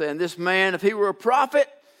himself, saying, This man, if he were a prophet,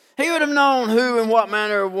 he would have known who and what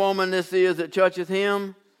manner of woman this is that toucheth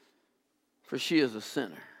him, for she is a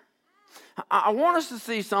sinner. I want us to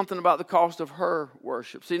see something about the cost of her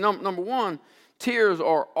worship. See, number one, tears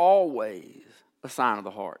are always a sign of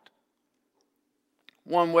the heart.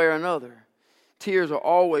 One way or another. Tears are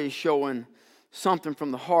always showing something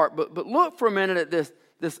from the heart. But look for a minute at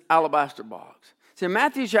this alabaster box. See, in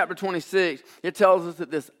Matthew chapter 26, it tells us that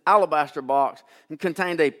this alabaster box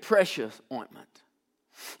contained a precious ointment.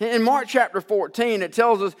 In Mark chapter 14, it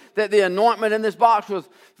tells us that the anointment in this box was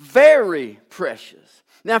very precious.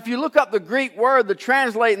 Now, if you look up the Greek word, the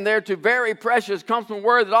translating there to very precious comes from a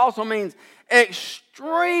word that also means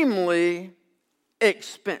extremely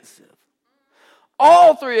expensive.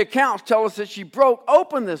 All three accounts tell us that she broke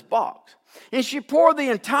open this box and she poured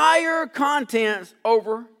the entire contents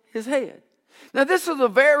over his head. Now, this is a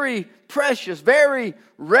very precious, very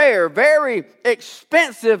rare, very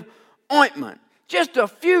expensive ointment. Just a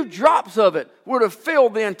few drops of it would have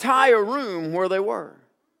filled the entire room where they were.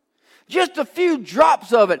 Just a few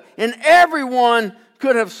drops of it, and everyone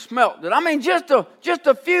could have smelt it. I mean, just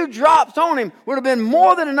a few drops on him would have been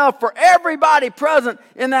more than enough for everybody present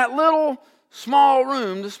in that little small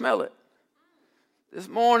room to smell it. This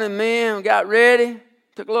morning, men got ready,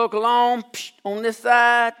 took a little cologne, on this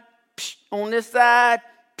side, on this side,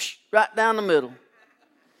 right down the middle.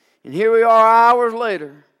 And here we are hours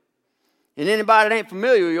later, and anybody that ain't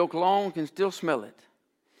familiar with your cologne can still smell it.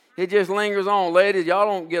 It just lingers on. Ladies, y'all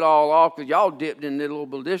don't get all off because y'all dipped in a little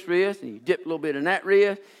bit of this wrist, and you dipped a little bit in that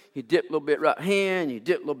wrist. You dip a little bit right here, and you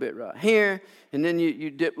dip a little bit right here, and then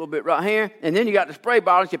you dip a little bit right here, and then you got the spray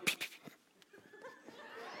bottle. And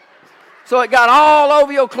so it got all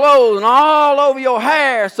over your clothes and all over your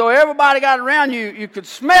hair, so everybody got around you, you could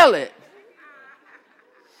smell it.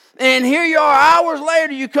 And here you are hours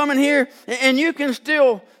later, you come in here, and you can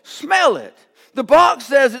still smell it. The box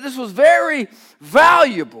says that this was very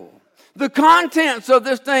valuable. The contents of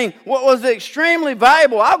this thing was extremely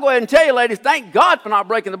valuable. I'll go ahead and tell you, ladies, thank God for not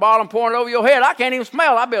breaking the bottle and pouring it over your head. I can't even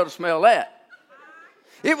smell it. I'll be able to smell that.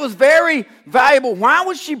 It was very valuable. Why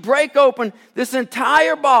would she break open this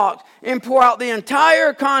entire box and pour out the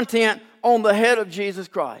entire content on the head of Jesus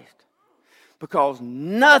Christ? Because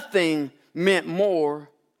nothing meant more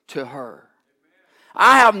to her.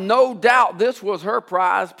 I have no doubt this was her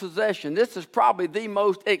prized possession. This is probably the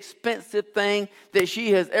most expensive thing that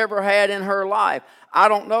she has ever had in her life. I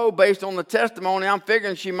don't know, based on the testimony, I'm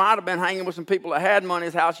figuring she might have been hanging with some people that had money.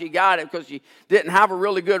 Is how she got it, because she didn't have a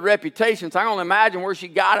really good reputation. So I can only imagine where she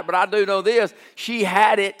got it, but I do know this. She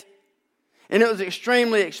had it, and it was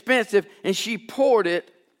extremely expensive, and she poured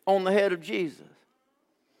it on the head of Jesus.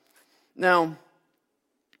 Now,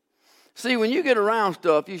 see, when you get around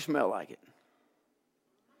stuff, you smell like it.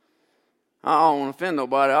 I don't want to offend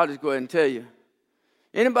nobody. I'll just go ahead and tell you.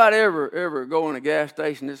 Anybody ever go in a gas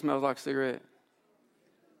station that smells like a cigarette?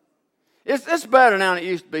 It's better now than it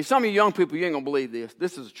used to be. Some of you young people, you ain't going to believe this.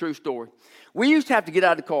 This is a true story. We used to have to get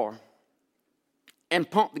out of the car and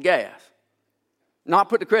pump the gas. Not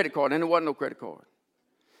put the credit card in. There wasn't no credit card.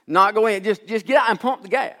 Not go in. Just get out and pump the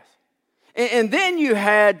gas. And then you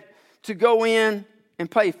had to go in and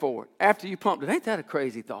pay for it after you pumped it. Ain't that a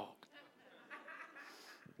crazy thought?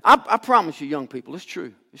 I promise you, young people, it's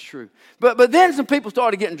true. It's true. But then some people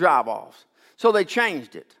started getting drive-offs. So they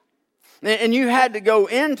changed it. And you had to go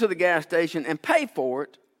into the gas station and pay for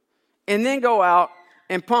it and then go out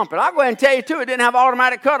and pump it. I'll go ahead and tell you, too, it didn't have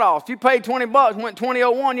automatic cutoffs. If you paid $20 and went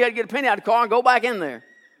 20.01, you had to get a penny out of the car and go back in there.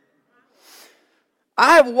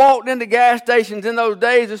 I have walked into gas stations in those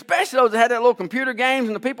days, especially those that had that little computer games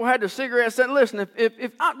and the people had their cigarettes. Said, listen,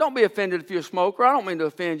 don't be offended if you're a smoker. I don't mean to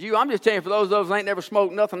offend you. I'm just telling you, for those of those that ain't never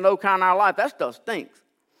smoked nothing, no kind of our life, that stuff stinks.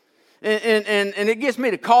 And it gets me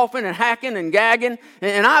to coughing and hacking and gagging.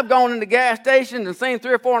 And I've gone into gas stations and seen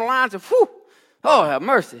 3 or 4 in lines and whew, oh, have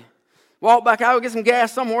mercy. Walk back out and get some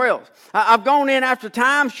gas somewhere else. I've gone in after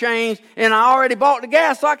times changed and I already bought the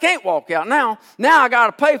gas, so I can't walk out. Now I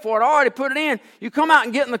got to pay for it. I already put it in. You come out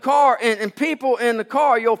and get in the car, and people in the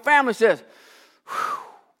car, your family says,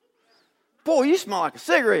 boy, you smell like a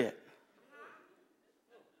cigarette.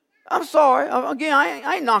 I'm sorry. Again,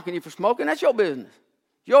 I ain't knocking you for smoking. That's your business.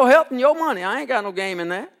 Your health and your money. I ain't got no game in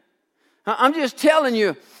that. I'm just telling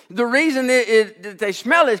you, the reason that they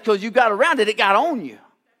smell it is because you got around it. It got on you.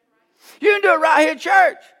 You can do it right here at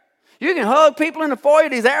church. You can hug people in the foyer.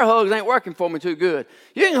 These air hugs ain't working for me too good.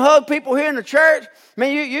 You can hug people here in the church.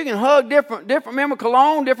 Man, you can hug different men with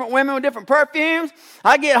cologne, different women with different perfumes.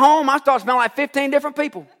 I get home, I start smelling like 15 different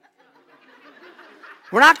people.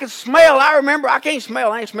 When I could smell, I remember, I ain't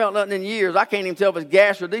smelled nothing in years. I can't even tell if it's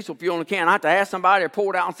gas or diesel fuel in the can. I have to ask somebody or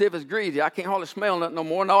pour it out and see if it's greasy. I can't hardly smell nothing no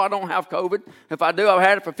more. No, I don't have COVID. If I do, I've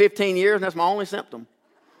had it for 15 years, and that's my only symptom.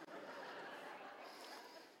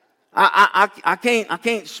 I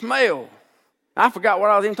can't smell. I forgot what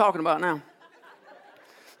I was even talking about now.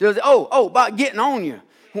 About getting on you.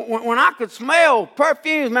 When I could smell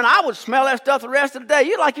perfumes, man, I would smell that stuff the rest of the day.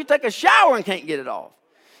 You take a shower and can't get it off.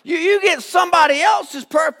 You get somebody else's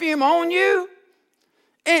perfume on you,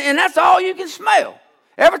 and that's all you can smell.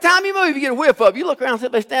 Every time you move, you get a whiff of it. You look around and see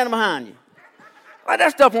if they're standing behind you. Like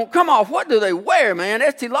that stuff won't come off. What do they wear, man?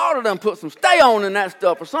 Estee Lauder done put some stay on in that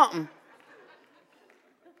stuff or something.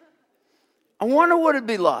 I wonder what it'd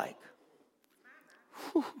be like.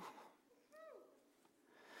 Whew.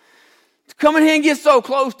 To come in here and get so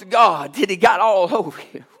close to God that He got all over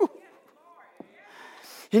you.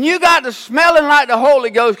 And you got to smelling like the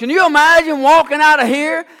Holy Ghost. Can you imagine walking out of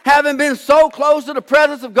here, having been so close to the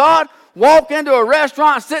presence of God, walk into a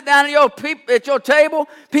restaurant, sit down at your table,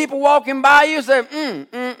 people walking by you say,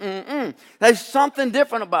 There's something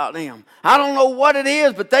different about them. I don't know what it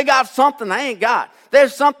is, but they got something I ain't got.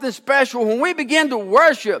 There's something special. When we begin to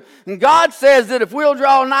worship, and God says that if we'll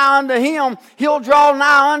draw nigh unto Him, He'll draw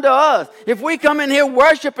nigh unto us. If we come in here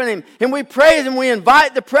worshiping Him, and we praise Him, we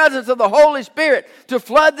invite the presence of the Holy Spirit to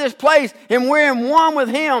flood this place, and we're in one with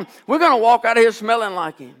Him, we're going to walk out of here smelling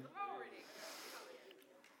like Him.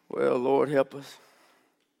 Well, Lord, help us.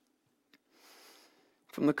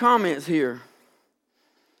 From the comments here,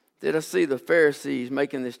 did I see the Pharisees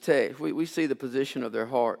making this text? We see the position of their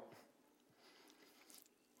heart.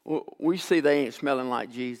 We see they ain't smelling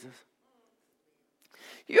like Jesus.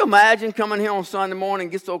 Can you imagine coming here on Sunday morning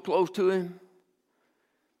and get so close to Him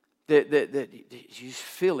that you just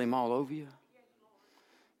feel Him all over you?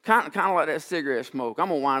 Kind of like that cigarette smoke. I'm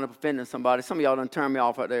going to wind up offending somebody. Some of y'all done turn me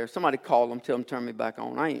off out there. Somebody call them, tell them to turn me back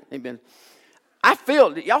on. Y'all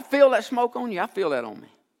feel that smoke on you? I feel that on me.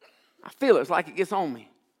 I feel it. It's like it gets on me.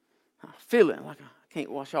 I feel it like I can't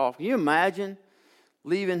wash off. Can you imagine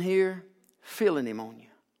leaving here, feeling Him on you?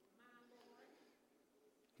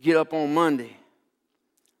 Get up on Monday.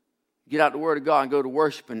 Get out the Word of God and go to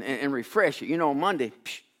worship and refresh it. You know, on Monday,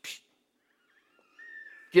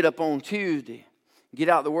 get up on Tuesday. Get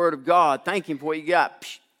out the Word of God. Thank Him for what you got.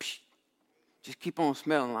 Just keep on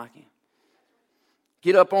smelling like Him.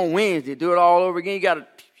 Get up on Wednesday. Do it all over again. You got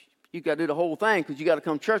to do the whole thing because you got to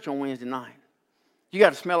come to church on Wednesday night. You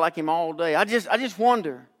got to smell like Him all day. I just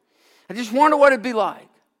wonder. I just wonder what it'd be like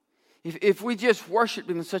if we just worshiped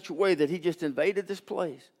Him in such a way that He just invaded this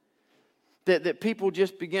place. That people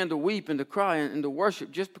just began to weep and to cry and to worship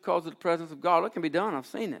just because of the presence of God. It can be done. I've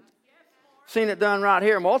seen it. Seen it done right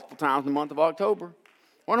here multiple times in the month of October.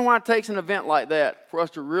 Wonder why it takes an event like that for us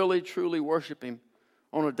to really, truly worship Him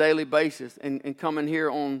on a daily basis and come in here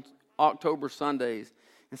on October Sundays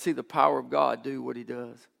and see the power of God do what He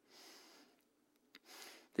does.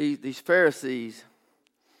 These Pharisees,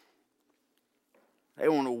 they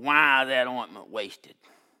want to why that ointment wasted.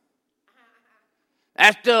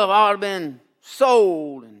 That stuff ought to have been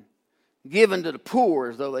sold and given to the poor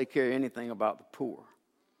as though they care anything about the poor.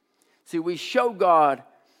 See, we show God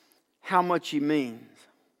how much He means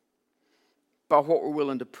by what we're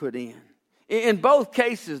willing to put in. In both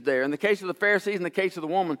cases there, in the case of the Pharisees and the case of the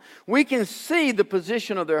woman, we can see the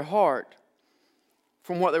position of their heart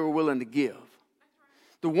from what they were willing to give.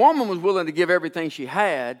 The woman was willing to give everything she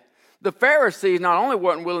had. The Pharisees not only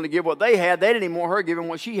wasn't willing to give what they had, they didn't even want her giving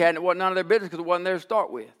what she had, and it wasn't none of their business because it wasn't there to start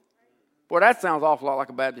with. Boy, that sounds an awful lot like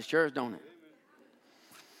a Baptist church, don't it?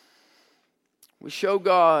 We show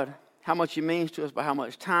God how much He means to us by how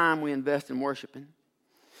much time we invest in worshiping.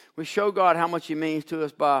 We show God how much He means to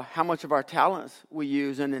us by how much of our talents we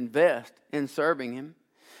use and invest in serving Him.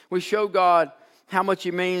 We show God how much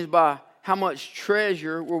He means by how much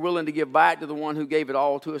treasure we're willing to give back to the one who gave it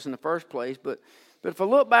all to us in the first place. But if I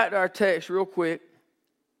look back to our text real quick,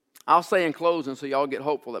 I'll say in closing so y'all get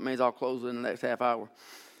hopeful. That means I'll close in the next half hour.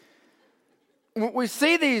 We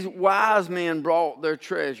see these wise men brought their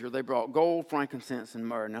treasure. They brought gold, frankincense, and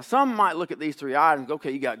myrrh. Now, some might look at these three items and go,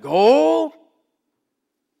 okay, you got gold,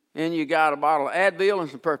 and you got a bottle of Advil and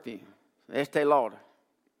some perfume, Estee Lauder.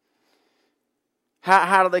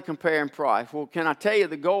 How do they compare in price? Well, can I tell you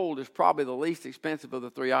the gold is probably the least expensive of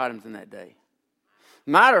the three items in that day.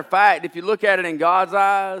 Matter of fact, if you look at it in God's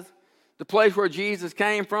eyes, the place where Jesus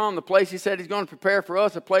came from, the place He said He's going to prepare for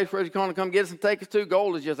us, the place where He's going to come get us and take us to,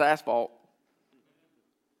 gold is just asphalt.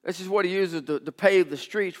 This is what He uses to pave the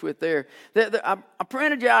streets with there. I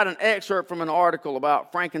printed you out an excerpt from an article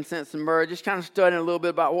about frankincense and myrrh, just kind of studying a little bit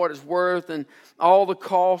about what it's worth and all the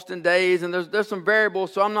cost and days. And there's some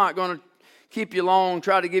variables, so I'm not going to keep you long,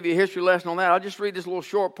 try to give you a history lesson on that. I'll just read this little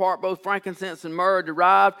short part. Both frankincense and myrrh are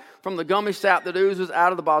derived from the gummy sap that oozes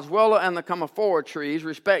out of the boswellia and the commiphora trees,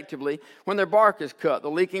 respectively, when their bark is cut.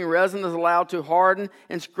 The leaking resin is allowed to harden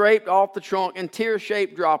and scraped off the trunk in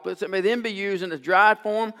tear-shaped droplets that may then be used in its dried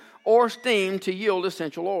form or steamed to yield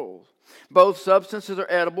essential oils. Both substances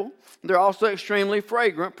are edible. They're also extremely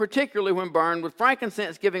fragrant, particularly when burned, with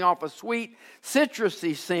frankincense giving off a sweet,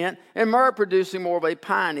 citrusy scent and myrrh producing more of a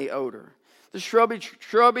piney odor. The shrubby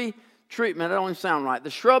treatment, that don't even sound right. The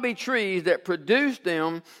shrubby trees that produce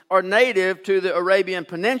them are native to the Arabian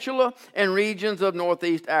Peninsula and regions of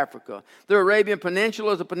northeast Africa. The Arabian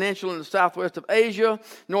Peninsula is a peninsula in the southwest of Asia,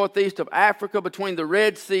 northeast of Africa, between the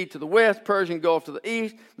Red Sea to the west, Persian Gulf to the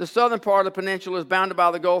east. The southern part of the peninsula is bounded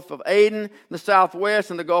by the Gulf of Aden, the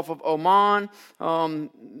southwest, and the Gulf of Oman,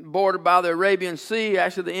 bordered by the Arabian Sea,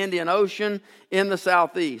 actually the Indian Ocean, in the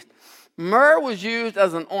southeast. Myrrh was used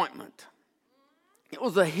as an ointment. It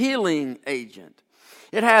was a healing agent.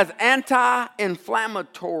 It has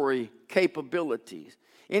anti-inflammatory capabilities.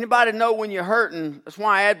 Anybody know when you're hurting? That's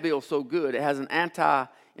why Advil's so good. It has an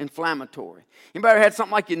anti-inflammatory. Anybody had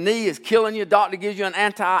something like your knee is killing you? Doctor gives you an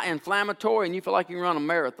anti-inflammatory and you feel like you can run a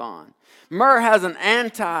marathon. Myrrh has an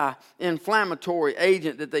anti-inflammatory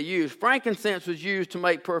agent that they use. Frankincense was used to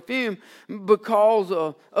make perfume because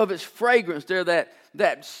of its fragrance. There,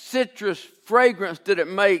 that citrus fragrance that it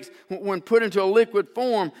makes when put into a liquid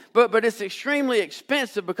form. But it's extremely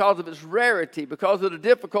expensive because of its rarity, because of the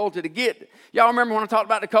difficulty to get. Y'all remember when I talked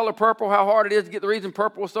about the color purple, how hard it is to get? The reason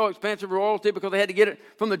purple was so expensive, royalty, because they had to get it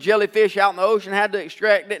from the jellyfish out in the ocean, had to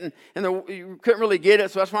extract it, and you couldn't really get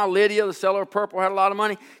it. So that's why Lydia, the seller of purple, had a lot of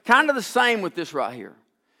money. Kind of the same with this right here.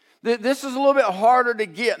 This is a little bit harder to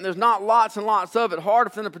get, and there's not lots and lots of it,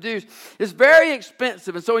 harder for them to produce. It's very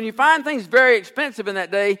expensive, and so when you find things very expensive in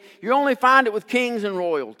that day, you only find it with kings and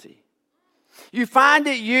royalty. You find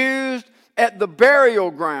it used at the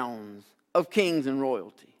burial grounds of kings and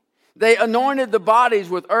royalty. They anointed the bodies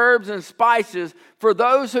with herbs and spices. For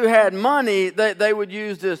those who had money, they would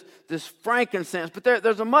use this frankincense. But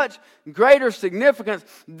there's a much greater significance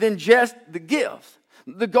than just the gifts.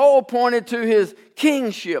 The gold pointed to His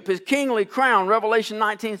kingship, His kingly crown. Revelation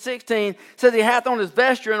 19:16 says He hath on His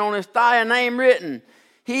vesture and on His thigh a name written.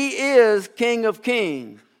 He is King of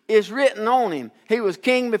kings. It's written on Him. He was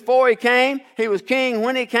king before He came. He was king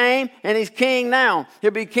when He came. And He's king now. He'll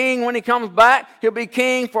be king when He comes back. He'll be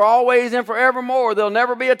king for always and forevermore. There'll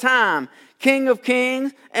never be a time. King of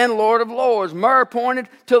kings and Lord of lords. Myrrh pointed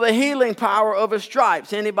to the healing power of His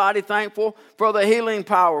stripes. Anybody thankful for the healing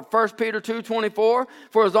power? 1 Peter 2:24,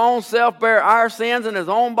 for His own self bare our sins and His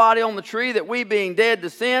own body on the tree, that we being dead to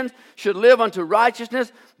sins should live unto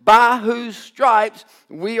righteousness, by whose stripes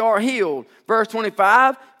we are healed. Verse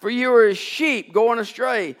 25, for you are as sheep going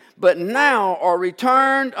astray, but now are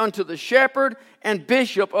returned unto the shepherd and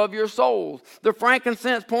bishop of your souls. The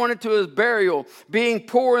frankincense pointed to His burial, being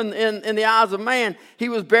poor in the eyes of man. He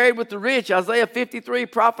was buried with the rich. Isaiah 53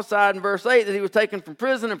 prophesied in verse 8 that He was taken from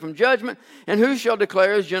prison and from judgment, and who shall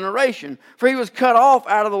declare His generation? For He was cut off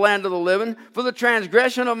out of the land of the living. For the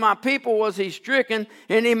transgression of my people was He stricken,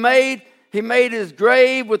 and He made His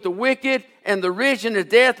grave with the wicked and the rich in His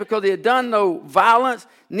death, because He had done no violence,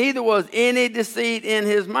 neither was any deceit in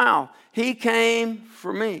His mouth. He came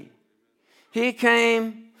for me. He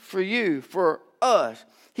came for you, for us.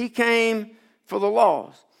 He came for the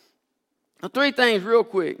lost. Now, three things real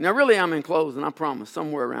quick. Now, really, I'm in closing, I promise,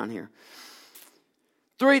 somewhere around here.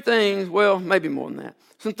 Three things, well, maybe more than that.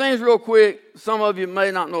 Some things real quick. Some of you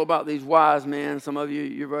may not know about these wise men. Some of you,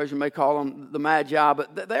 your version may call them the Magi,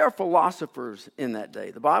 but they are philosophers in that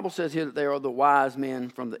day. The Bible says here that they are the wise men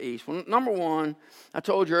from the east. Well, number one, I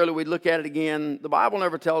told you earlier we'd look at it again. The Bible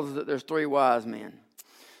never tells us that there's three wise men.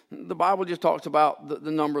 The Bible just talks about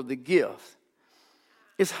the number of the gifts.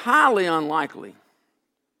 It's highly unlikely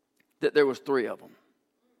that there was three of them.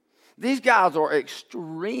 These guys are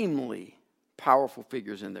extremely powerful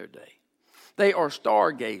figures in their day. They are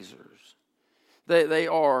stargazers. They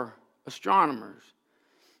are astronomers.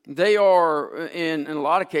 They are, in a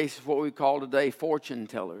lot of cases, what we call today fortune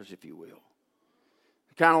tellers, if you will.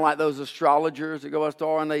 Kind of like those astrologers that go by a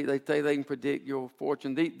star and they say they can predict your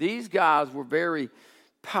fortune. These guys were very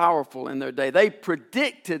powerful in their day. They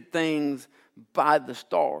predicted things by the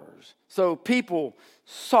stars. So people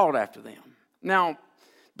sought after them. Now,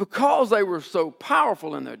 because they were so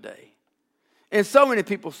powerful in their day, and so many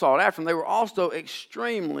people sought after them, they were also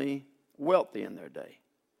extremely wealthy in their day.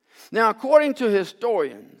 Now, according to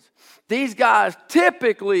historians, these guys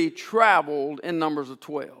typically traveled in numbers of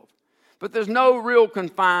 12. But there's no real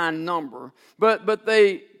confined number. But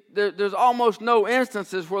there's almost no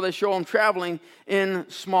instances where they show them traveling in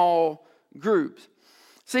small groups.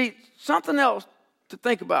 See, something else to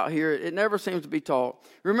think about here, it never seems to be taught.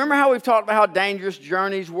 Remember how we've talked about how dangerous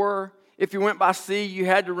journeys were? If you went by sea, you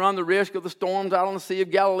had to run the risk of the storms out on the Sea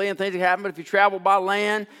of Galilee and things that happened. But if you traveled by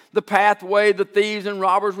land, the pathway, the thieves and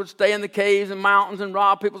robbers would stay in the caves and mountains and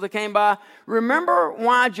rob people that came by. Remember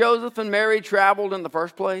why Joseph and Mary traveled in the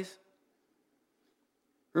first place?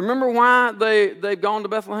 Remember why they've gone to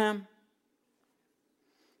Bethlehem?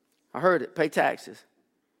 I heard it. Pay taxes.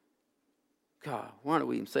 God, why don't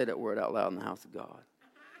we even say that word out loud in the house of God?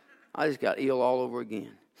 I just got ill all over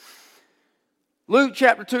again. Luke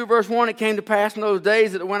chapter 2, verse 1, it came to pass in those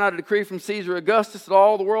days that it went out a decree from Caesar Augustus that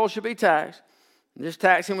all the world should be taxed. And this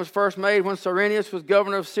taxing was first made when Cyrenius was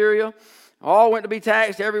governor of Syria. All went to be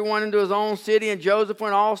taxed, everyone into his own city. And Joseph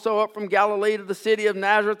went also up from Galilee to the city of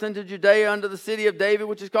Nazareth into Judea unto the city of David,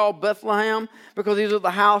 which is called Bethlehem, because he was of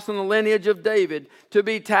the house and the lineage of David, to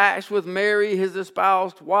be taxed with Mary, his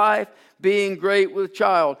espoused wife, being great with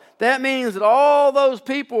child. That means that all those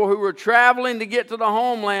people who were traveling to get to the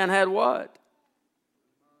homeland had what?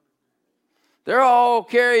 They're all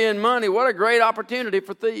carrying money. What a great opportunity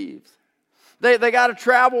for thieves. They got to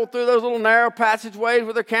travel through those little narrow passageways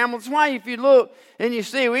with their camels. That's why if you look and you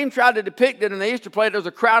see, we even tried to depict it in the Easter play. There's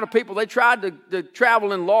a crowd of people. They tried to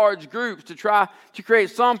travel in large groups to try to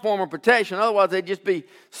create some form of protection. Otherwise, they'd just be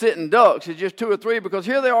sitting ducks. It's just two or three because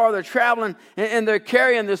here they are. They're traveling and they're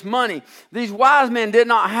carrying this money. These wise men did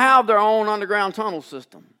not have their own underground tunnel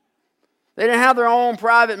system. They didn't have their own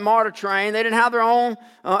private MARTA train. They didn't have their own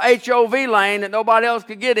HOV lane that nobody else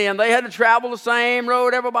could get in. They had to travel the same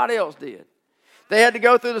road everybody else did. They had to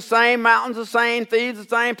go through the same mountains, the same thieves, the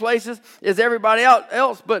same places as everybody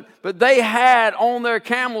else. But they had on their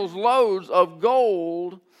camels loads of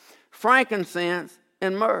gold, frankincense,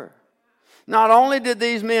 and myrrh. Not only did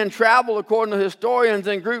these men travel, according to historians,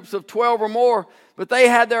 in groups of 12 or more, but they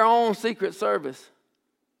had their own secret service.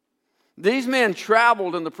 These men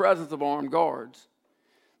traveled in the presence of armed guards.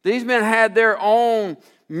 These men had their own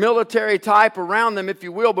military type around them, if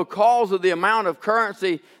you will, because of the amount of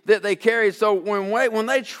currency that they carried. So when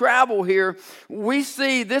they travel here, we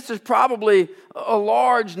see this is probably a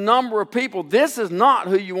large number of people. This is not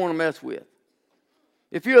who you want to mess with.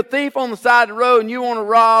 If you're a thief on the side of the road and you want to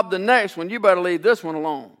rob the next one, you better leave this one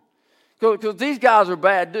alone. Because these guys are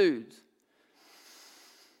bad dudes.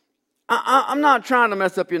 I'm not trying to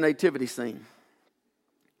mess up your nativity scene.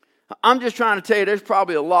 I'm just trying to tell you there's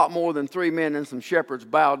probably a lot more than 3 men and some shepherds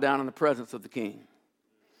bowed down in the presence of the king.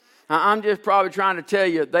 I'm just probably trying to tell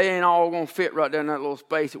you they ain't all going to fit right there in that little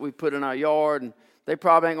space that we put in our yard. And they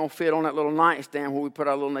probably ain't going to fit on that little nightstand where we put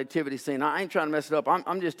our little nativity scene. I ain't trying to mess it up.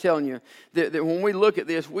 I'm just telling you that when we look at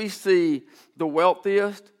this, we see the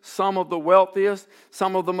wealthiest, some of the wealthiest,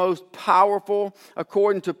 some of the most powerful,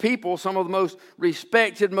 according to people, some of the most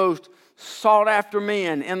respected, most sought after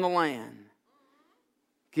men in the land,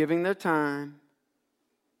 giving their time,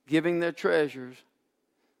 giving their treasures,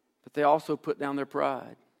 but they also put down their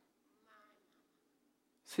pride.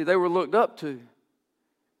 See, they were looked up to,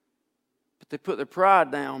 but they put their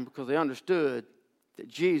pride down because they understood that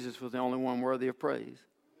Jesus was the only one worthy of praise.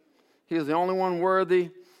 He was the only one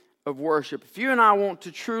worthy of worship. If you and I want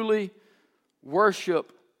to truly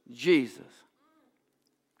worship Jesus,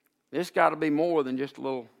 it's got to be more than just a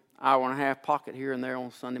little hour and a half pocket here and there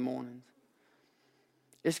on Sunday mornings.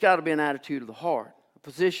 It's got to be an attitude of the heart, a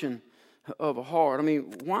position of a heart. I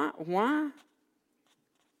mean, why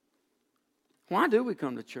Why do we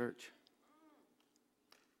come to church?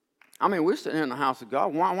 I mean, we're sitting here in the house of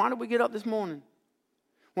God. Why did we get up this morning?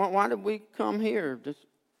 Why did we come here? Just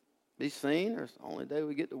be seen, or it's the only day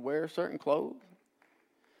we get to wear certain clothes?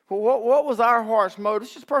 Well, what was our heart's motive?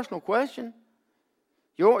 It's just a personal question.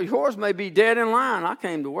 Yours may be dead in line. I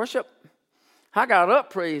came to worship. I got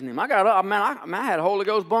up praising Him. I had Holy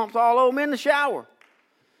Ghost bumps all over me in the shower.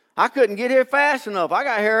 I couldn't get here fast enough. I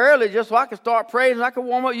got here early just so I could start praising. I could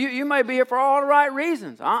warm up. You may be here for all the right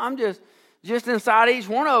reasons. I'm just inside each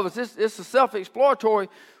one of us. It's a self-exploratory.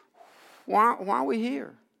 Why are we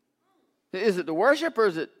here? Is it the worship, or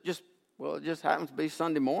is it just, well, it just happens to be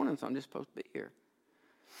Sunday morning, so I'm just supposed to be here?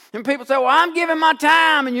 And people say, well, I'm giving my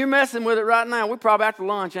time, and you're messing with it right now. We're probably after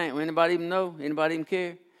lunch, ain't we? Anybody even know? Anybody even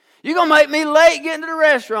care? You're going to make me late getting to the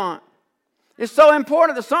restaurant. It's so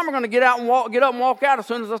important that some are going to get up and walk out as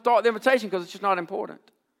soon as I start the invitation, because it's just not important.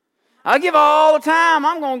 I give all the time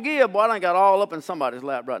I'm going to give. Boy, I done got all up in somebody's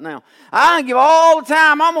lap right now. I done give all the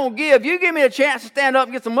time I'm going to give. You give me a chance to stand up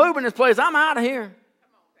and get some movement in this place, I'm out of here.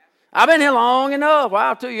 I've been here long enough. Well,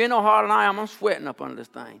 I'll tell you, you ain't no harder than I am. I'm sweating up under this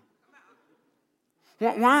thing.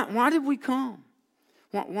 Why did we come?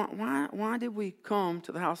 Why did we come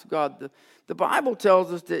to the house of God? The Bible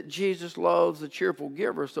tells us that Jesus loves a cheerful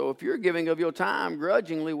giver. So if you're giving of your time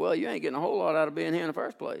grudgingly, well, you ain't getting a whole lot out of being here in the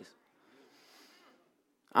first place.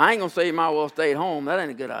 I ain't going to say you might well stay at home. That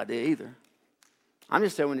ain't a good idea either. I'm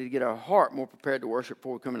just saying we need to get our heart more prepared to worship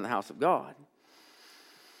before we come into the house of God.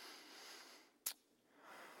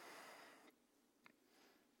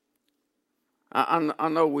 I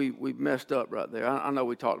know we messed up right there. I know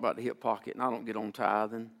we talked about the hip pocket, and I don't get on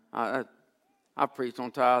tithing. I preached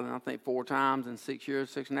on tithing, I think 4 times in 6.5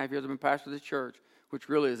 years I've been pastor of this church, which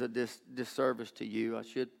really is a disservice to you. I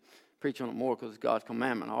should preach on it more because it's God's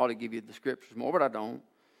commandment. I ought to give you the scriptures more, but I don't.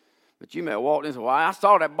 But you may have walked in and said, well, I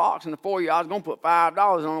saw that box in the foyer. I was going to put $5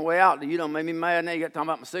 on the way out. You done made me mad. Now you got talking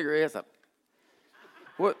about my cigarettes.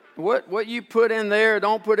 What you put in there,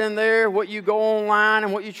 don't put in there, what you go online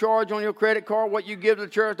and what you charge on your credit card, what you give to the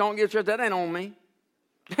church, don't give to the church, that ain't on me.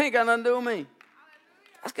 That ain't got nothing to do with me.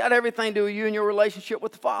 That's got everything to do with you and your relationship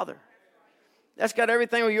with the Father. That's got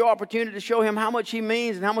everything with your opportunity to show Him how much He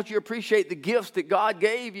means and how much you appreciate the gifts that God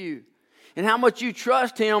gave you. And how much you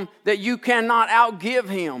trust Him that you cannot outgive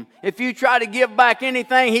Him. If you try to give back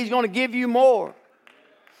anything, He's going to give you more.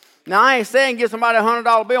 Now, I ain't saying give somebody a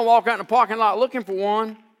 $100 bill and walk out in the parking lot looking for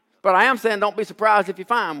one. But I am saying don't be surprised if you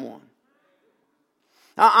find one.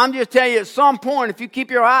 I'm just telling you, at some point, if you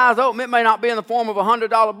keep your eyes open, it may not be in the form of a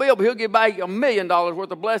 $100 bill, but He'll give back $1 million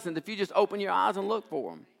worth of blessings if you just open your eyes and look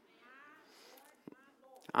for them.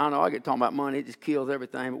 I don't know, I get talking about money. It just kills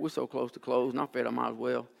everything, but we're so close to close, and I figured I might as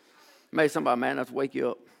well. Maybe somebody mad enough to wake you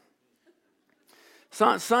up.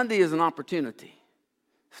 Sunday is an opportunity.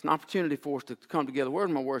 It's an opportunity for us to come together.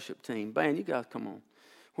 Where's my worship team? Band, you guys come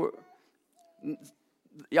on.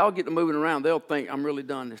 Y'all get to moving around, they'll think I'm really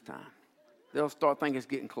done this time. They'll start thinking it's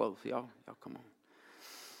getting close. Y'all come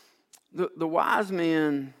on. The wise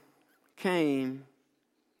men came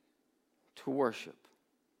to worship.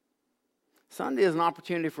 Sunday is an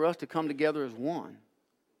opportunity for us to come together as one.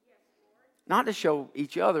 Not to show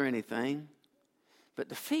each other anything, but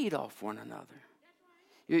to feed off one another.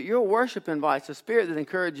 Your worship invites a spirit that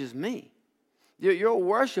encourages me. Your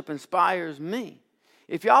worship inspires me.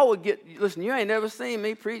 If y'all would listen, you ain't never seen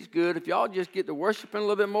me preach good. If y'all just get to worshiping a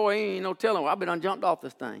little bit more, ain't no telling. I've been jumped off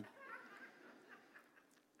this thing.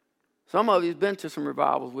 Some of you's been to some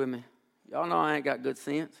revivals with me. Y'all know I ain't got good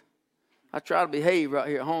sense. I try to behave right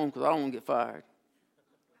here at home because I don't want to get fired.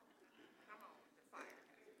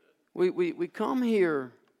 We come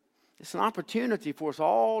here. It's an opportunity for us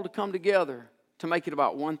all to come together to make it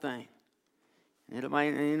about one thing. And it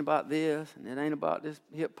ain't about this, and it ain't about this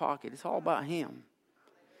hip pocket. It's all about Him.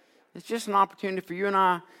 It's just an opportunity for you and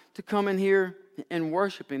I to come in here and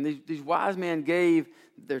worship Him. These wise men gave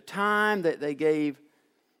their time, that they gave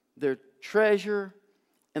their treasure,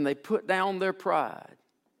 and they put down their pride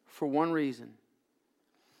for one reason.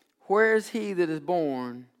 Where is He that is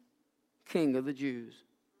born King of the Jews?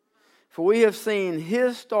 For we have seen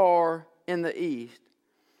His star in the east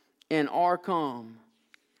and are come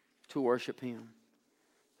to worship Him.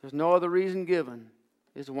 There's no other reason given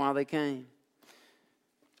as to why they came.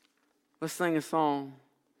 Let's sing a song.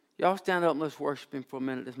 Y'all stand up and let's worship Him for a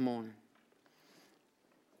minute this morning.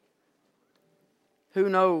 Who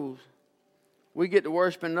knows? We get to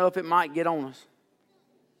worship enough, it might get on us.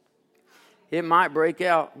 It might break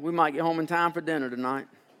out. We might get home in time for dinner tonight.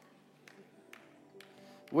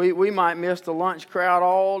 We might miss the lunch crowd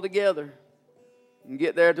altogether and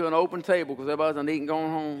get there to an open table because everybody's done eating going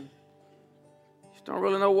home. Just don't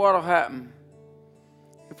really know what will happen.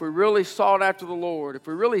 if we really sought after the Lord, if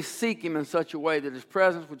we really seek Him in such a way that His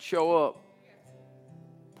presence would show up,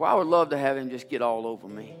 boy, I would love to have Him just get all over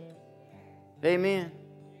me. Amen.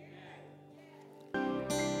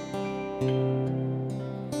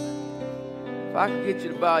 If I could get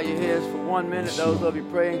you to bow your heads for 1 minute, those of you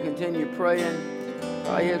praying, continue praying.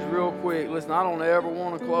 Bow your heads real quick. Listen, I don't ever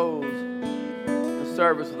want to close a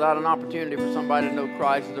service without an opportunity for somebody to know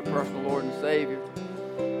Christ as their personal Lord and Savior.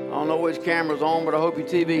 I don't know which camera's on, but I hope your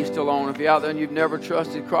TV's still on. If you're out there and you've never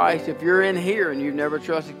trusted Christ, if you're in here and you've never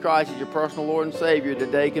trusted Christ as your personal Lord and Savior,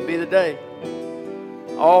 today could be the day.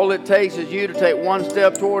 All it takes is you to take one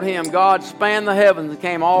step toward Him. God spanned the heavens and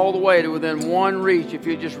came all the way to within one reach. If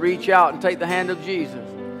you just reach out and take the hand of Jesus,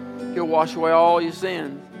 He'll wash away all your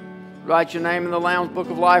sins. Write your name in the Lamb's Book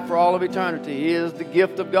of Life for all of eternity. He is the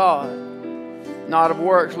gift of God, not of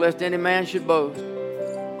works, lest any man should boast.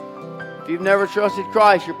 If you've never trusted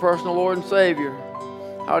Christ, your personal Lord and Savior,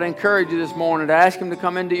 I would encourage you this morning to ask Him to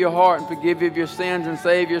come into your heart and forgive you of your sins and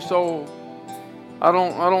save your soul. I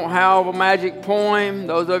don't have a magic poem.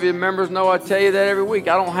 Those of you members know I tell you that every week.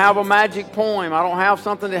 I don't have a magic poem. I don't have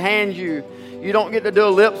something to hand you. You don't get to do a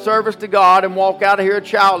lip service to God and walk out of here a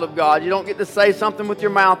child of God. You don't get to say something with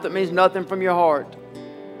your mouth that means nothing from your heart.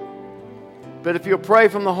 But if you'll pray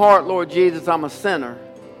from the heart, Lord Jesus, I'm a sinner.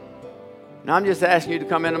 And I'm just asking you to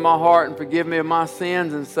come into my heart and forgive me of my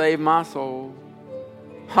sins and save my soul.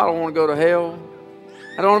 I don't want to go to hell.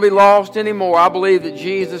 I don't want to be lost anymore. I believe that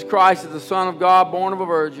Jesus Christ is the Son of God, born of a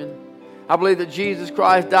virgin. I believe that Jesus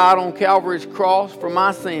Christ died on Calvary's cross for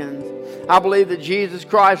my sins. I believe that Jesus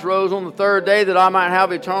Christ rose on the third day that I might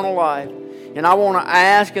have eternal life. And I want to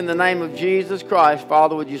ask in the name of Jesus Christ,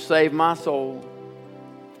 Father, would you save my soul?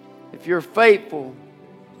 If you're faithful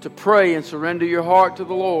to pray and surrender your heart to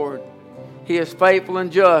the Lord, He is faithful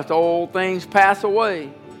and just. Old things pass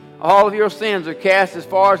away. All of your sins are cast as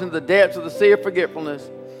far as into the depths of the sea of forgetfulness.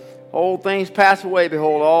 Old things pass away.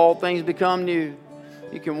 Behold, all things become new.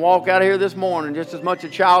 You can walk out of here this morning just as much a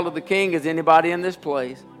child of the King as anybody in this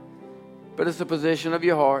place. But it's a position of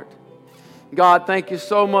your heart. God, thank you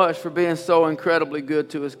so much for being so incredibly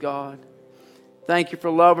good to us, God. Thank you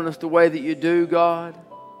for loving us the way that you do, God.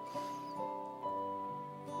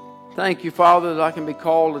 Thank you, Father, that I can be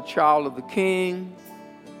called a child of the King,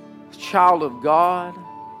 a child of God,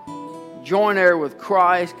 joint heir with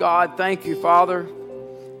Christ. God, thank you, Father.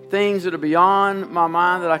 Things that are beyond my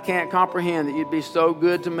mind that I can't comprehend, that you'd be so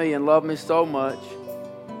good to me and love me so much.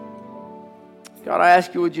 God, I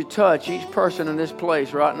ask you, would you touch each person in this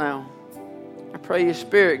place right now? I pray your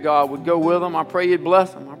Spirit, God, would go with them. I pray you'd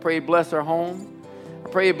bless them. I pray you'd bless their home. I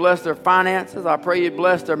pray you'd bless their finances. I pray you'd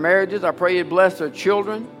bless their marriages. I pray you'd bless their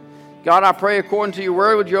children. God, I pray according to your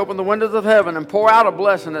word, would you open the windows of heaven and pour out a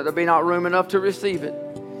blessing that there be not room enough to receive it.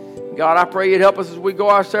 God, I pray you'd help us as we go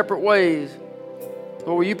our separate ways.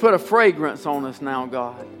 Lord, will you put a fragrance on us now,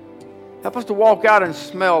 God? Help us to walk out and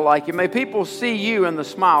smell like you. May people see you in the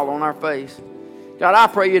smile on our face. God, I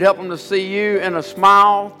pray you'd help them to see you in a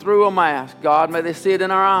smile through a mask. God, may they see it in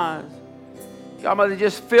our eyes. God, may they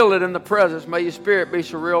just feel it in the presence. May your Spirit be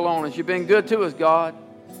so real on us. You've been good to us, God.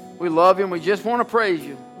 We love you and we just want to praise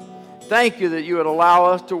you. Thank you that you would allow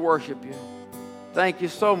us to worship you. Thank you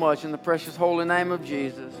so much in the precious holy name of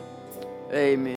Jesus. Amen.